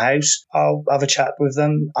who own the house. I'll have a chat with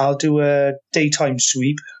them. I'll do a daytime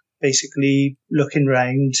sweep, basically looking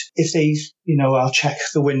round. If they, I'll check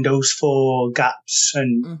the windows for gaps,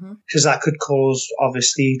 and because that could cause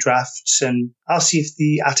obviously drafts. And I'll see if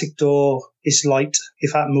the attic door is light,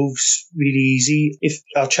 if that moves really easy.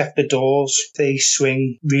 I'll check the doors, if they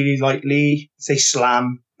swing really lightly, if they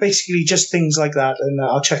slam. Basically just things like that, and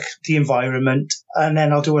I'll check the environment, and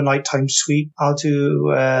then I'll do a nighttime sweep. I'll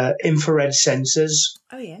do infrared sensors.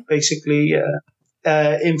 Oh yeah. Basically,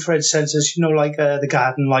 infrared sensors, like the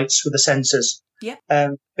garden lights with the sensors. Yeah.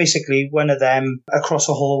 Basically, one of them across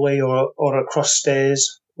a hallway or across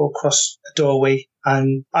stairs or across a doorway,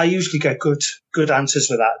 and I usually get good answers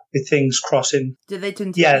for that with things crossing. Do they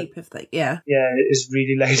tend to sleep if they? Yeah. Yeah, it is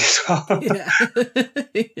really late as well. Yeah.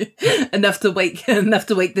 enough to wake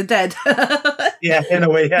the dead. Yeah, in a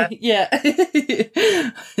way, yeah. Yeah.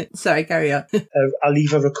 Sorry, carry on. I'll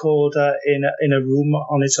leave a recorder in a room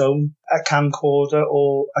on its own, a camcorder,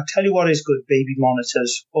 or I tell you what is good, baby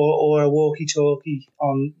monitors, or a walkie-talkie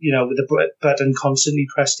on, with the button constantly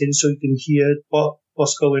pressed in so you can hear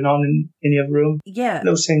what's going on in your room. Yeah.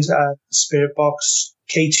 Those things are spirit box,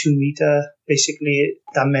 K2 meter, basically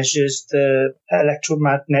that measures the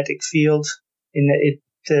electromagnetic field in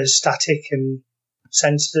the static and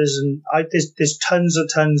sensors, and there's tons of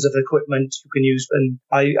equipment you can use, and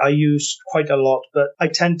I use quite a lot, but I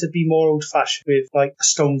tend to be more old fashioned with like a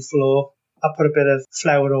stone floor. I put a bit of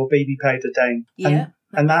flour or baby powder down. Yeah.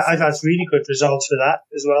 And that I've had really good results with that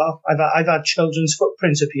as well. I've had children's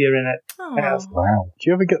footprints appear in it. Wow. Do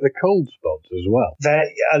you ever get the cold spots as well?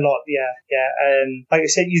 A lot, yeah. Like I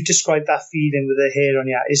said, you described that feeling with the hair on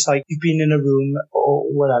you. It's like you've been in a room or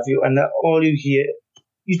what have you, and all you hear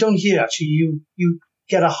you don't hear, actually. You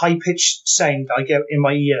get a high-pitched sound I get in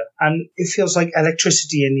my ear, and it feels like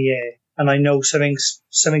electricity in the air, and I know something's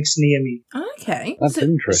near me. Okay. That's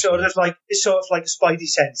interesting. It's sort of like a spidey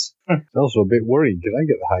sense. It's also a bit worrying. Can I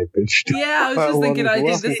get the high pitched? Yeah, I was just thinking I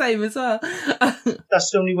did the same as well.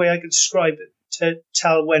 That's the only way I can describe it, to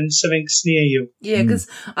tell when something's near you. Yeah, because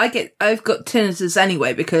I've got tinnitus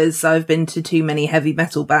anyway because I've been to too many heavy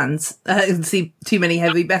metal bands. See too many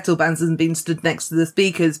heavy metal bands and been stood next to the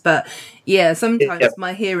speakers. But yeah, sometimes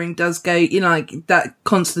my hearing does go, like that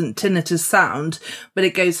constant tinnitus sound, but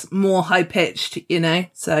it goes more high pitched,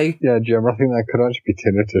 So yeah, Jim, I think that could actually be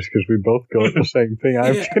tinnitus because we both got the same thing.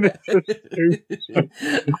 I have tinnitus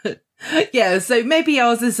too. Yeah, so maybe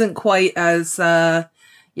ours isn't quite as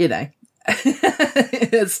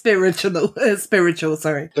spiritual,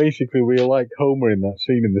 sorry. Basically, we are like Homer in that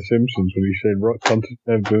scene in The Simpsons when he said rock concerts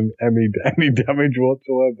never done any damage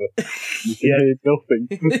whatsoever. You can hear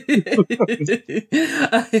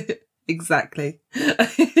nothing. Exactly.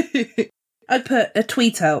 I put a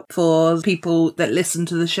tweet out for people that listen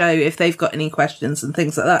to the show if they've got any questions and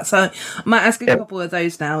things like that. So I might ask a couple of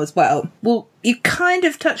those now as well. Well, you kind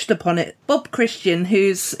of touched upon it. Bob Christian,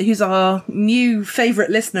 who's our new favourite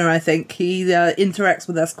listener, I think. He interacts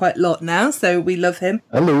with us quite a lot now, so we love him.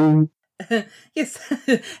 Hello. Yes.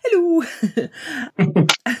 Hello.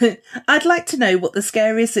 I'd like to know what the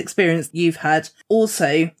scariest experience you've had.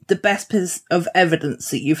 Also, the best piece of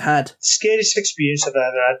evidence that you've had. The scariest experience I've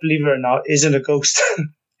ever had, believe it or not, isn't a ghost.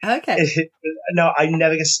 Okay. No, I've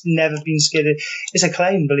never been scared. It's a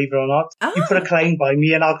clown, believe it or not. Oh. You put a clown by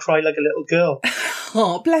me and I'll cry like a little girl.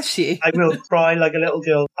 Oh, bless you. I will cry like a little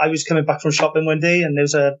girl. I was coming back from shopping one day and there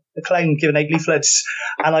was a clown giving out leaflets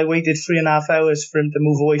and I waited 3.5 hours for him to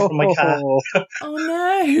move away from my car. Oh,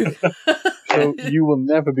 no. So you will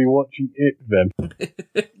never be watching it then?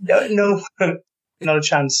 No, not a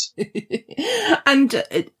chance. And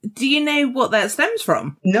do you know what that stems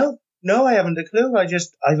from? No, I haven't a clue.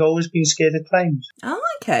 I've always been scared of clowns. Oh,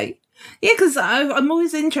 okay. Yeah, because I'm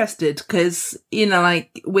always interested because,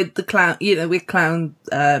 like with the clown, with clown,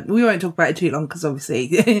 we won't talk about it too long because obviously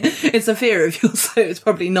it's a fear of yours, so it's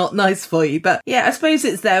probably not nice for you. But yeah, I suppose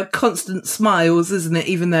it's their constant smiles, isn't it?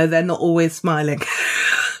 Even though they're not always smiling.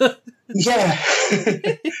 Yeah.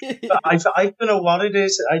 I don't know what it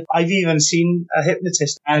is. I've even seen a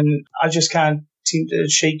hypnotist and I just can't seem to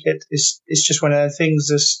shake it. It's just one of the things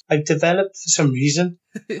that I've developed for some reason.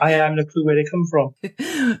 I haven't a clue where they come from.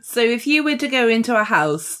 So if you were to go into a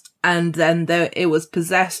house and then it was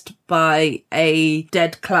possessed by a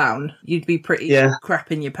dead clown, you'd be pretty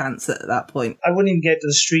crapping your pants at that point. I wouldn't even get to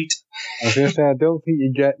the street. I was going to say, I don't think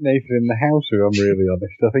you'd get Nathan in the house, if I'm really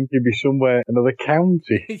honest. I think you'd be somewhere, another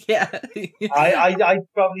county. Yeah. I'd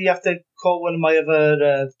probably have to call one of my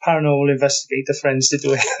other paranormal investigator friends to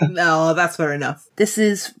do it. No, that's fair enough. This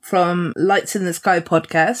is from Lights in the Sky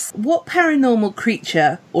podcast. What paranormal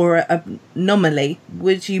creature or anomaly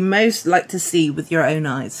would you most like to see with your own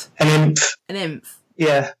eyes? An imp. An imp?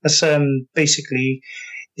 Yeah, that's basically...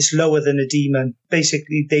 It's lower than a demon.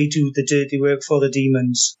 Basically, they do the dirty work for the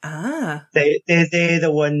demons. Ah. They're the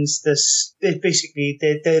ones they're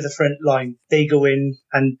the front line. They go in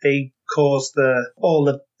and they cause all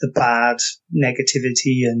the bad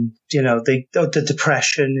negativity and, the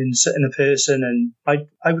depression in a person. And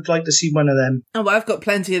I would like to see one of them. Oh, well, I've got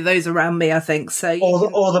plenty of those around me, I think. So or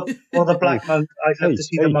the black monk. I'd love to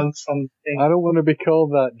see the monk from. I don't want to be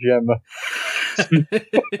called that, Gemma.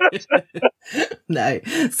 No,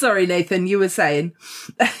 sorry, Nathan. You were saying.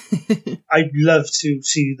 I'd love to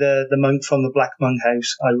see the monk from the Black Monk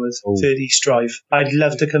House. I would 30 Strive. I'd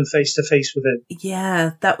love to come face to face with him.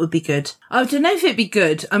 Yeah, that would be good. I don't know if it'd be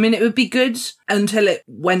good. I mean, it would be good until it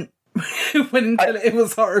went. Until it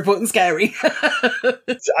was horrible and scary.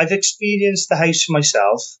 I've experienced the house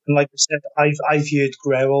myself, and like I said, I've heard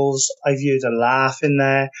growls, I've heard a laugh in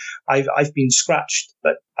there, I've been scratched,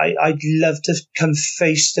 but I'd love to come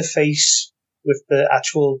face to face with the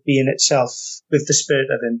actual being itself, with the spirit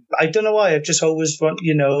of him. I don't know why, I've just always want,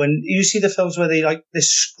 and you see the films where they like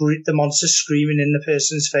the monster screaming in the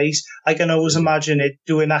person's face. I can always imagine it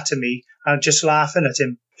doing that to me and just laughing at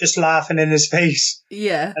him. Just laughing in his face.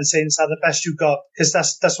 Yeah. And saying, is that the best you got? Because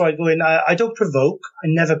that's why I go in. I don't provoke. I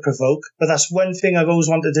never provoke. But that's one thing I've always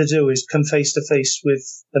wanted to do is come face to face with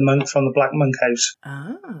the monk from the Black Monk House.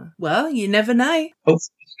 Ah, well, you never know.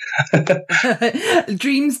 Hopefully.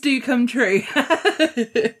 Dreams do come true.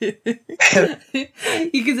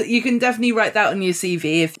 You can definitely write that on your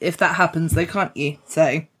CV if that happens, though, can't you?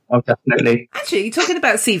 So. Oh, definitely. Actually, talking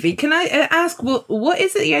about CV, can I ask what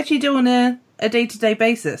is it you actually do on a a day-to-day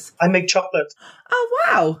basis? I make chocolate. Oh,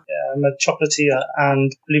 wow. Yeah, I'm a chocolatier,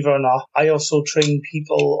 and believe it or not, I also train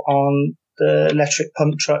people on the electric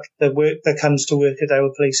pump truck that comes to work at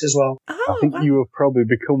our place as well. Oh, I think you have probably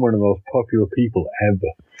become one of the most popular people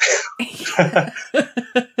ever.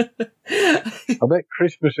 I bet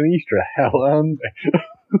Christmas and Easter are hell, aren't they?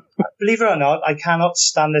 Believe it or not, I cannot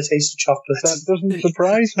stand the taste of chocolate. That doesn't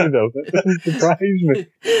surprise me, though. That doesn't surprise me.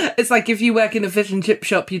 It's like if you work in a fish and chip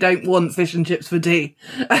shop, you don't want fish and chips for tea.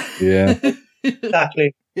 Yeah.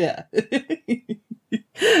 Exactly. Yeah.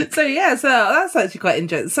 So that's actually quite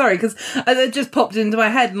interesting. Sorry, because it just popped into my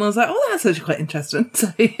head and I was like, oh, that's actually quite interesting.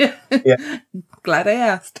 So yeah. Glad I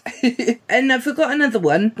asked. And I forgot another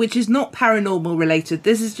one, which is not paranormal related.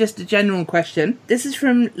 This is just a general question. This is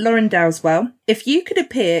from Lauren Dowswell. If you could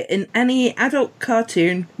appear in any adult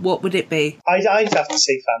cartoon, what would it be? I'd have to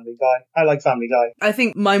say Family Guy. I like Family Guy. I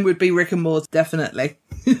think mine would be Rick and Morty, definitely.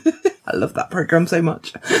 I love that program so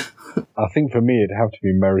much. I think for me, it'd have to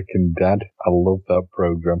be American Dad. I love that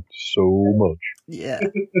program so much. Yeah.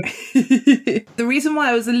 The reason why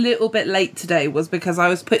I was a little bit late today was because I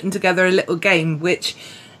was putting together a little game, which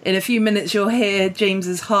in a few minutes you'll hear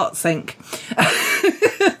James's heart sink.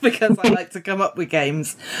 Because I like to come up with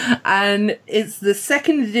games. And it's the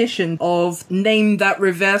second edition of Name That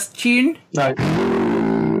Reverse Tune. No.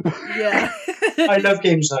 Yeah. I love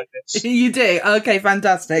games like this. You do? Okay,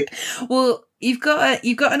 fantastic. Well, you've got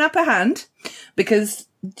an upper hand because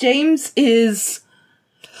James is,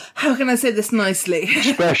 how can I say this nicely?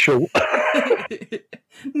 Special.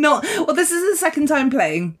 This is the second time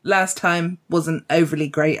playing. Last time wasn't overly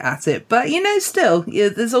great at it, but still,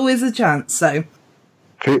 there's always a chance, so.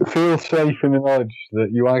 Feel safe in the knowledge that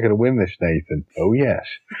you are going to win this, Nathan. Oh, yes.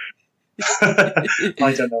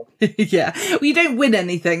 I don't know. Yeah. Well, you don't win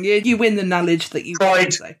anything. You win the knowledge that you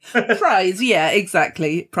Pride. Win, so. Pride, yeah,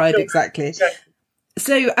 exactly. Pride, exactly.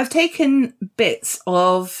 So I've taken bits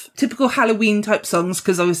of typical Halloween type songs,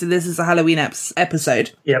 because obviously this is a Halloween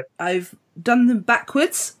episode. Yep. I've done them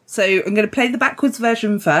backwards. So I'm going to play the backwards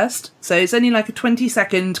version first. So it's only like a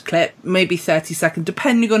 20-second clip, maybe 30-second,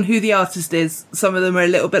 depending on who the artist is. Some of them are a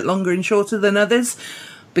little bit longer and shorter than others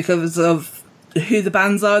because of who the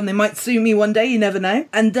bands are, and they might sue me one day, you never know.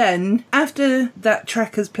 And then after that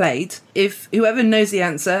track has played, if whoever knows the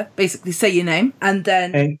answer, basically say your name and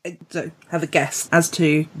then have a guess as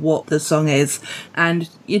to what the song is, and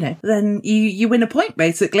then you win a point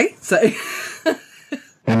basically. So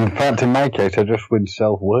In fact, in my case, I just win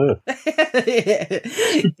self-worth.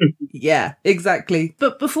 Yeah, exactly.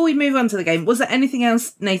 But before we move on to the game, was there anything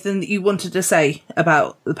else, Nathan, that you wanted to say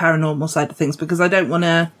about the paranormal side of things? Because I don't want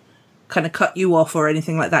to kind of cut you off or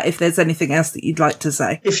anything like that, if there's anything else that you'd like to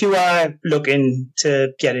say. If you are looking to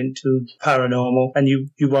get into paranormal and you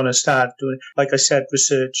want to start doing, like I said,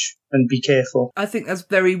 research and be careful. I think that's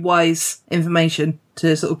very wise information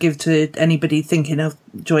to sort of give to anybody thinking of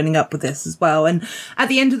joining up with this as well. And at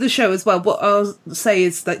the end of the show as well, what I'll say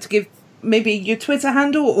is like to give maybe your Twitter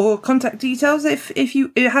handle or contact details if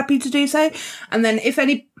you're happy to do so. And then if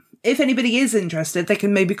anybody is interested, they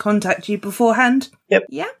can maybe contact you beforehand. Yep.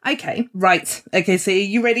 Yeah? Okay. Right. Okay, so are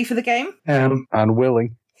you ready for the game? And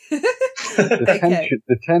willing.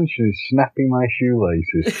 The tension is snapping my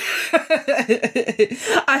shoelaces.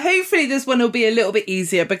 Hopefully this one will be a little bit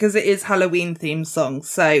easier because it is Halloween themed songs.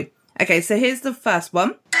 So, okay, so here's the first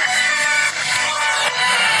one.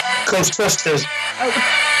 Ghostbusters. Oh.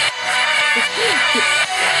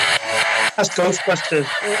 That's Ghostbusters.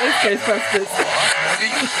 It is Ghostbusters.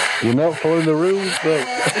 You're not following the rules, though.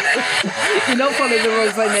 You're not following the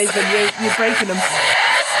rules, though, Nathan. You're breaking them.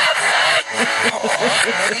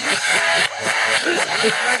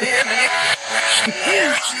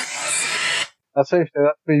 I'd say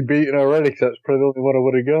that's me beaten already, because that's probably the only one I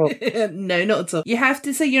would have got. No, not at all. You have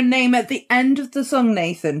to say your name at the end of the song,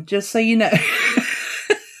 Nathan, just so you know.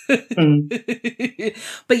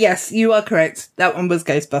 But yes, you are correct. That one was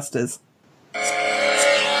Ghostbusters.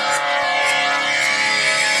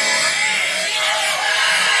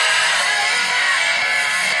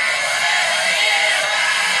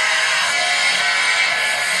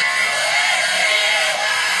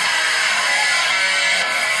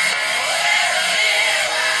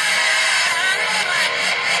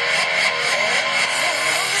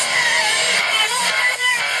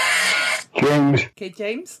 James. Okay,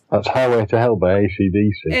 James. That's Highway to Hell by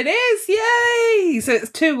AC/DC. It is, yay! So it's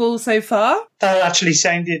 2-2 so far. That actually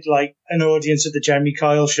sounded like an audience at the Jeremy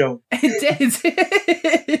Kyle show. It did.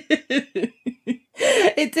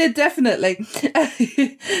 It did, definitely.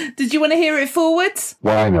 Did you want to hear it forwards?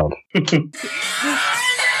 Why not?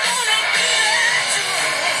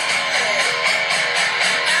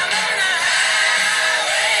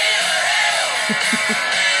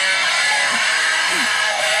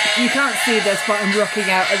 You can't see this, but I'm rocking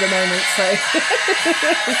out at the moment, so.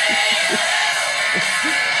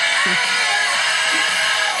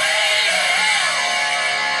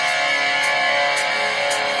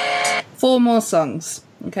 4 more songs,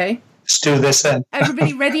 okay? Let's do this then.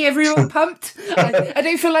 Everybody ready? Everyone pumped? I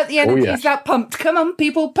don't feel like the energy is that pumped. Come on,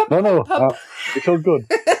 people, pump. No, pump. it's all good.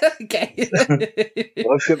 Okay.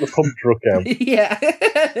 Let's get the pump truck out. Yeah.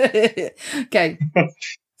 Okay.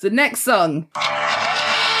 So next song.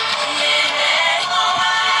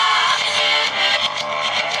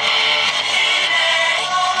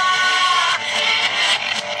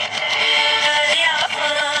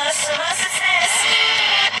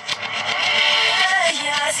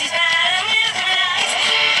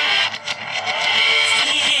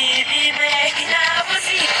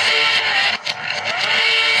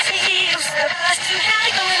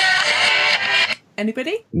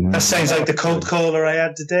 Anybody? That sounds like the cold caller I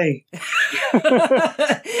had today.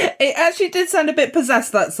 It actually did sound a bit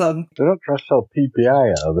possessed, that song. They're not trying to sell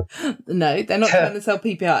PPI, are they? No, they're not trying to sell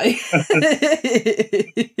PPI.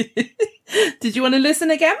 Did you want to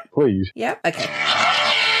listen again? Please. Yeah? Okay.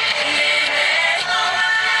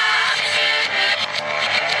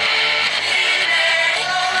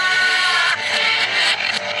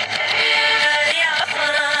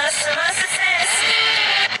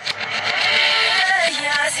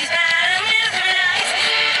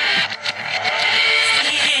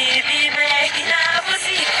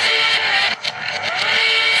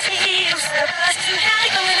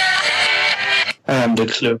 The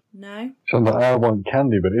clue. No. Sounds like I want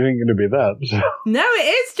candy, but it ain't going to be that. So. No, it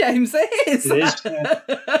is, James. It is. It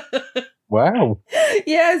is. Wow.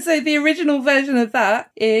 Yeah, so the original version of that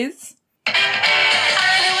is... I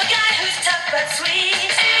know a guy who's tough but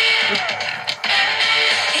sweet.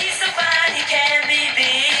 He's so fine he can't be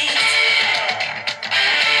beat.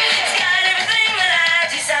 He's got everything that I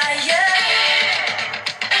desire.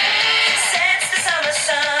 Sets the summer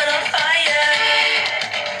sun on fire.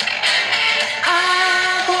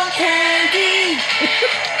 I want candy.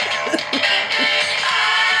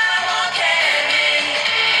 I want candy.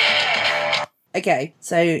 Okay,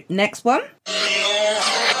 so next one.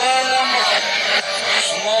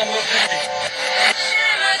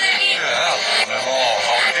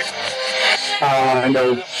 I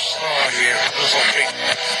know.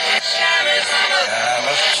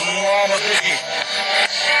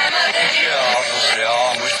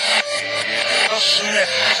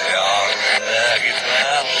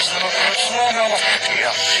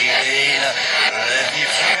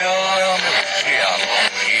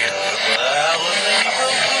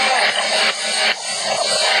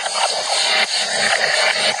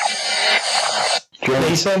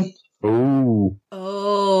 Jason? Ooh.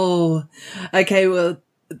 Oh, okay, well,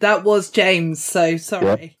 that was James, so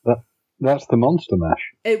sorry. Yeah, that's the Monster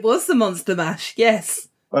Mash. It was the Monster Mash, yes.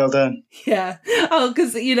 Well done. Yeah. Oh,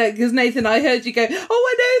 because Nathan, I heard you go, oh,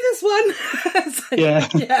 I know this one. So, Yeah.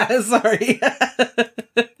 Yeah, sorry.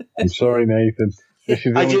 I'm sorry, Nathan. This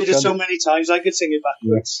is the I only did it chance- so many times I could sing it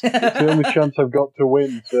backwards. It's the only chance I've got to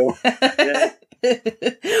win, so. Yeah.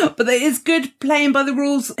 But it is good playing by the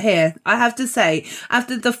rules here, I have to say.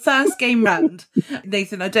 After the first game round,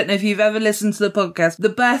 Nathan, I don't know if you've ever listened to the podcast, the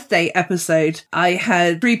birthday episode, I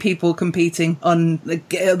had 3 people competing on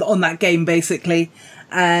that game, basically.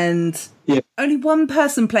 And only one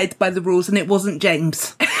person played by the rules, and it wasn't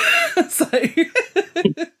James. So...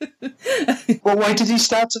 Well, why did he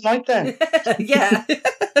start tonight then? Yeah.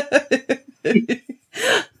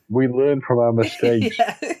 We learn from our mistakes.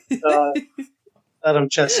 Adam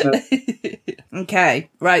Chestnut.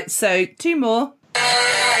 Okay, right, so 2 more.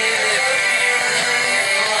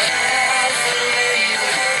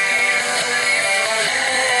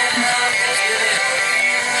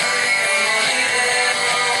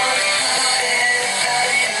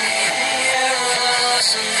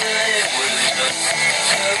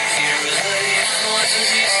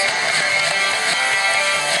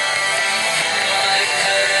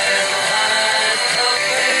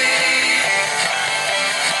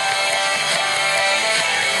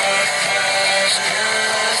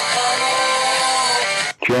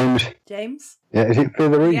 James? Yeah, is it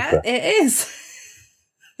Feather Reaper? Yeah, it is.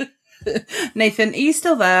 Nathan, are you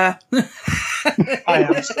still there? I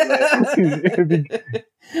am still there.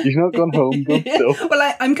 He's not gone home, good stuff.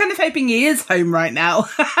 Well, I'm kind of hoping he is home right now.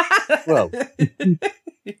 Well,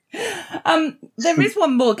 there is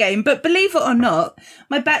one more game, but believe it or not,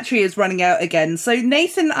 my battery is running out again. So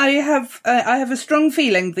Nathan, I have a strong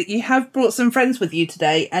feeling that you have brought some friends with you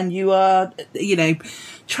today, and you are,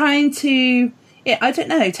 trying to, Yeah, I don't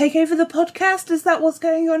know. Take over the podcast? Is that what's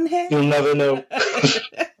going on here? You'll never know.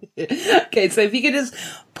 Okay, so if you could just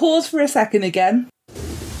pause for a second again.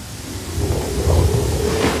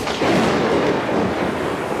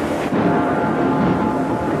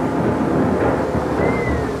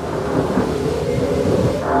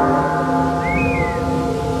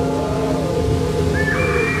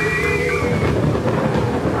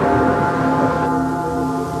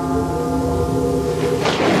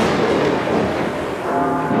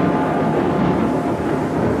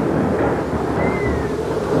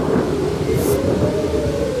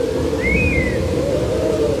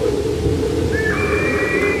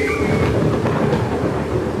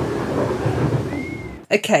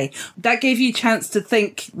 Okay, that gave you a chance to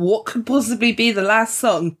think what could possibly be the last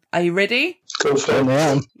song. Are you ready? Go for it,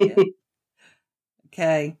 man. Yeah.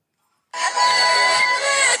 Okay.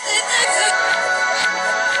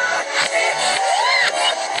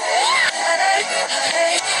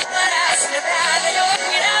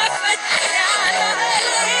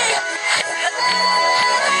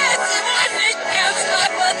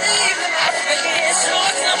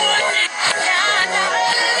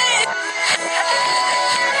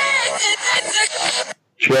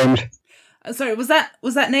 James. Sorry, was that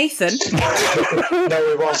Nathan? No,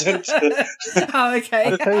 it wasn't. Oh, okay.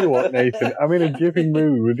 I'll tell you what, Nathan. I'm in a giving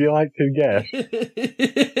mood. Would you like to guess?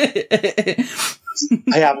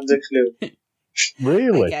 I haven't a clue.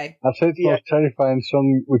 Really? Okay. I'd say it's the most terrifying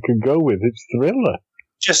song we could go with. It's Thriller.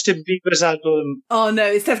 Justin Bieber's album. Oh, no,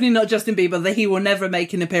 it's definitely not Justin Bieber. That he will never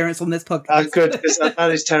make an appearance on this podcast. Oh, good, because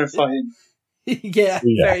that is terrifying. Yeah,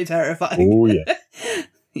 very terrifying. Oh, yeah.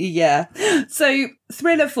 Yeah. So,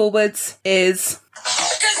 Thriller Forwards is...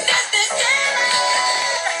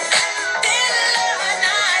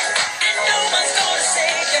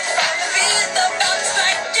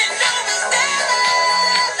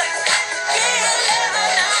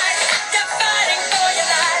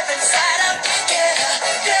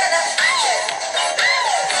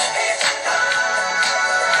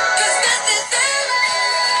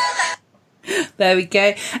 There we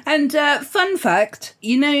go. And fun fact,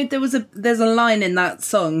 you know, there's a line in that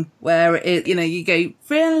song where it, you know, you go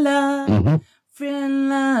Thriller,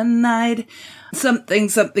 Thriller night, something,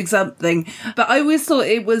 something, something. But I always thought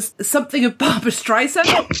it was something of Barbra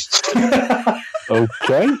Streisand.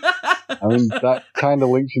 Okay. I mean, that kind of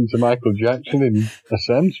links into Michael Jackson in a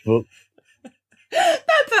sense, but...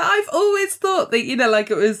 But I've always thought that, you know,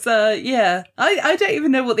 like it was, yeah. I don't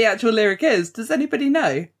even know what the actual lyric is. Does anybody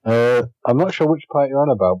know? I'm not sure which part you're on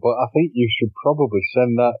about, but I think you should probably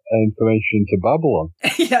send that information to Babylon.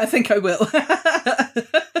 Yeah, I think I will.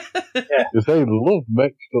 Because they love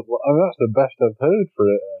mixed up. I mean, that's the best I've heard for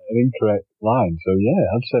an incorrect line. So, yeah,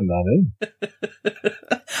 I'd send that in.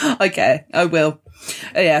 Okay, I will.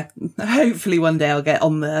 Yeah, hopefully one day I'll get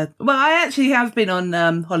on there. Well, I actually have been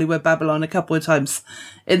on Hollywood Babylon a couple of times,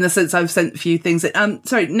 in the sense I've sent a few things.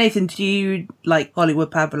 Sorry, Nathan, do you like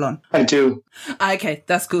Hollywood Babylon? I do. Okay,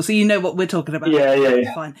 that's cool. So you know what we're talking about.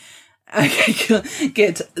 Yeah. Fine. Okay, cool.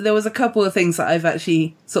 Good. There was a couple of things that I've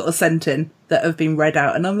actually sort of sent in that have been read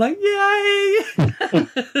out, and I'm like, yay!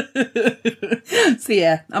 So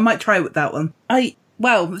yeah, I might try with that one.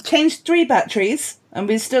 We've changed 3 batteries, and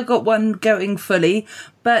we've still got one going fully,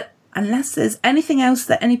 but unless there's anything else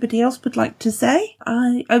that anybody else would like to say,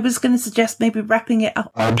 I was going to suggest maybe wrapping it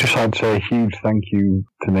up. I'd just like to say a huge thank you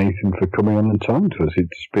to Nathan for coming on and talking to us.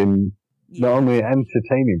 It's been not only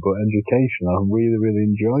entertaining, but educational. I really, really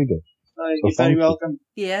enjoyed it. You're very welcome.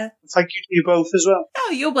 Yeah. Thank you to you both as well.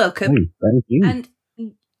 Oh, you're welcome. Hey, thank you. And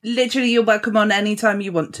literally, you're welcome on any time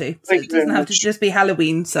you want to. So Thank it you very doesn't have to much. just be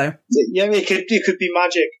Halloween, so. Yeah, it could be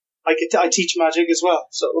magic. I teach magic as well.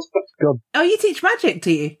 So Oh, you teach magic,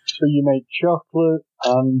 do you? So you make chocolate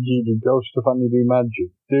and you do ghost stuff and you do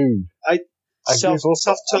magic. Dude, I give up.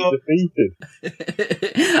 I'm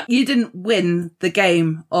defeated. You didn't win the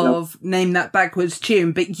game of Name That Backwards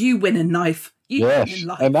Tune, but you win a knife. You win Yes, in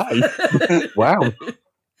life. a knife. Wow.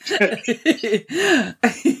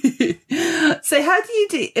 So how do you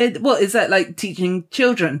do it? What is that, like teaching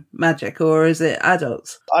children magic, or is it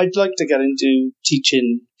adults? I'd like to get into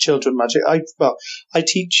teaching children magic. I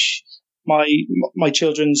teach my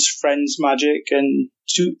children's friends magic, and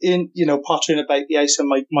pottering about the house, and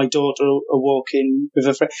my daughter will walk in with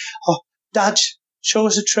a friend. Oh, Dad, show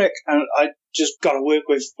us a trick, and I just got to work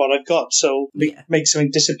with what I've got. So make something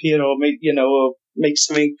disappear, or make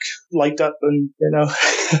something light up, and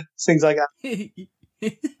things like that.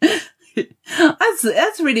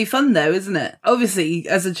 That's really fun though, isn't it? Obviously,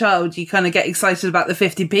 as a child, you kind of get excited about the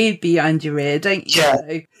 50p behind your ear, don't you?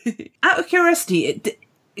 Yeah. Out of curiosity,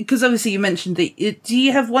 because obviously you mentioned that, do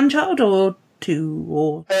you have one child or two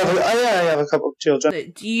or... I have a couple of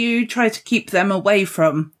children. Do you try to keep them away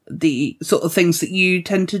from the sort of things that you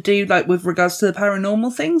tend to do, like with regards to the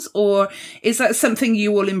paranormal things, or is that something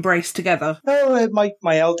you all embrace together? Oh,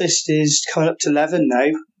 my eldest is coming up to 11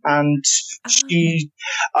 now, and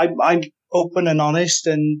I'm open and honest,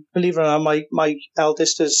 and believe it or not, my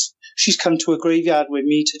eldest she's come to a graveyard with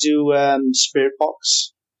me to do spirit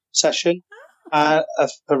box session. A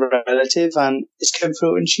relative, and it's come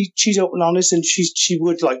through, and she's open and honest, and she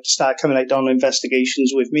would like to start coming out on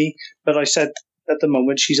investigations with me, but I said at the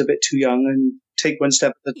moment she's a bit too young and take one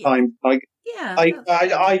step at a time.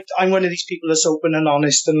 I'm one of these people that's open and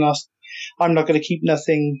honest, and I'm not going to keep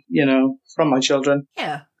nothing, from my children.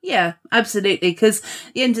 Yeah, absolutely. Because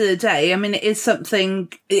at the end of the day, I mean, it is something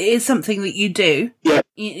that you do. Yeah.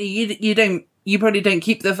 You probably don't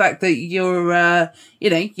keep the fact that you're,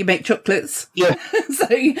 you make chocolates. Yeah. So.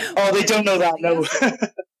 Oh, they don't know that, no.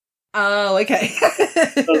 Oh, okay.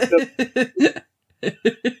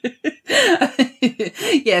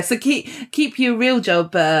 Yeah, so keep your real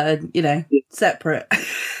job, separate.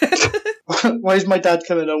 Why is my dad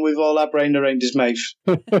coming on with all that brain around his mouth?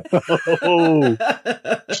 Oh.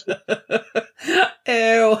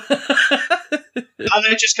 Ew. And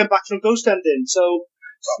I just come back from ghost hunting, so...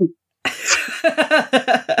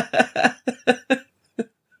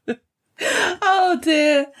 Oh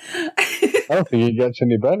dear. I don't think it gets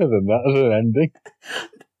any better than that as an ending.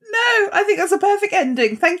 No, I think that's a perfect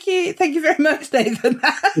ending. Thank you very much, Nathan.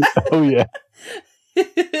 Oh yeah.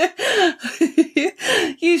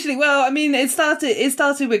 Usually, well, I mean, it started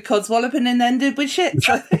with codswallop and then ended with shit.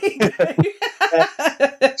 So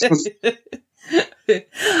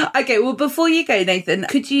Okay, well, before you go, Nathan,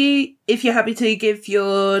 could you, if you're happy to, give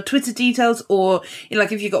your Twitter details, or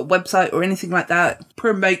if you've got a website or anything like that,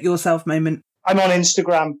 promote yourself moment. I'm on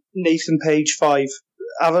Instagram, Nathan Page 5.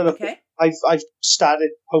 Have a look. Okay. I've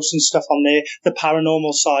started posting stuff on there. The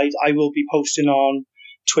paranormal side, I will be posting on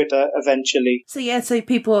Twitter eventually. So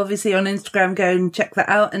people obviously on Instagram, go and check that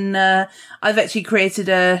out. And I've actually created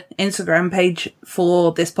a Instagram page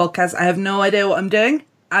for this podcast. I have no idea what I'm doing.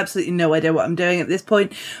 Absolutely no idea what I'm doing at this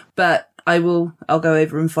point, but I'll go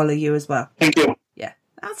over and follow you as well. Thank you. Yeah,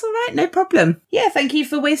 that's all right. No problem. Yeah, thank you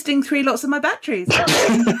for wasting 3 lots of my batteries.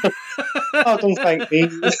 Oh, don't thank me.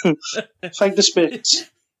 Thank the spirits.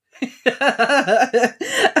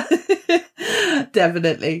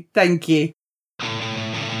 Definitely. Thank you.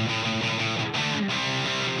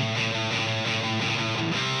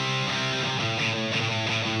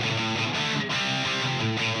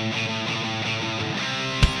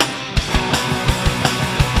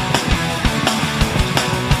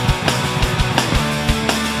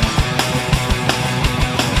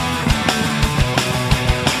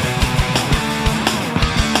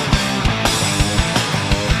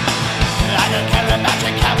 I don't care about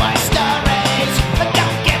your cowboy stories. I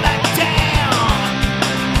don't give a damn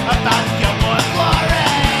about your war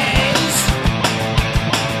glories.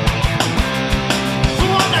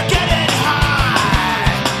 Wanna get it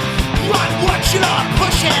high on what you're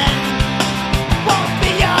pushing. Won't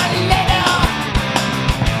be your little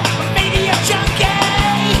media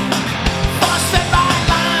junkie. Frosted by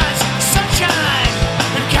lines, sunshine,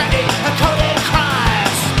 and candy-coated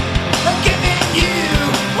crimes. I'm giving you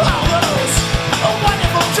all those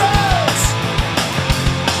wonderful drugs.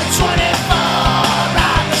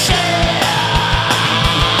 24-hour machine.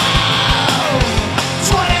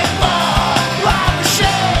 24-hour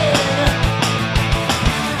machine.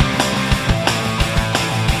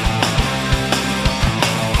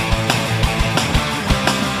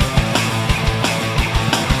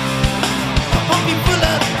 I pump you full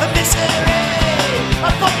of misery. I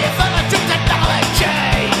pump you full of drip technology.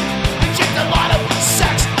 Inject a lot of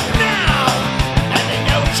sex now, and they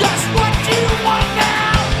know just what you want now.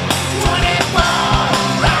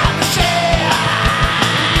 24-hour machine.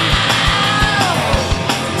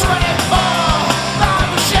 24-hour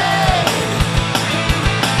machine.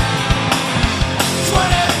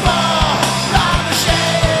 24-hour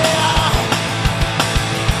machine.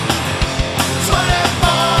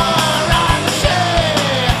 24-hour machine.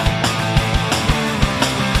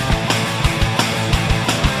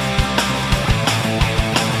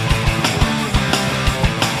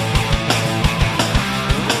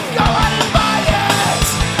 Go out and buy it.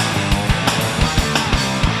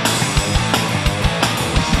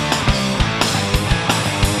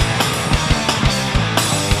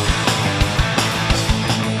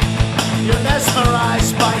 You're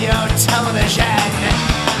mesmerized by your television.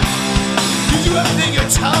 You do everything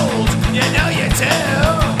you're told. You know you do.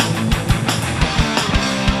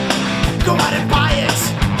 Go out and buy it.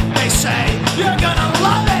 They say you're gonna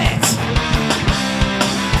love it.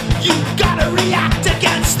 You gotta react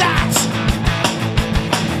against that.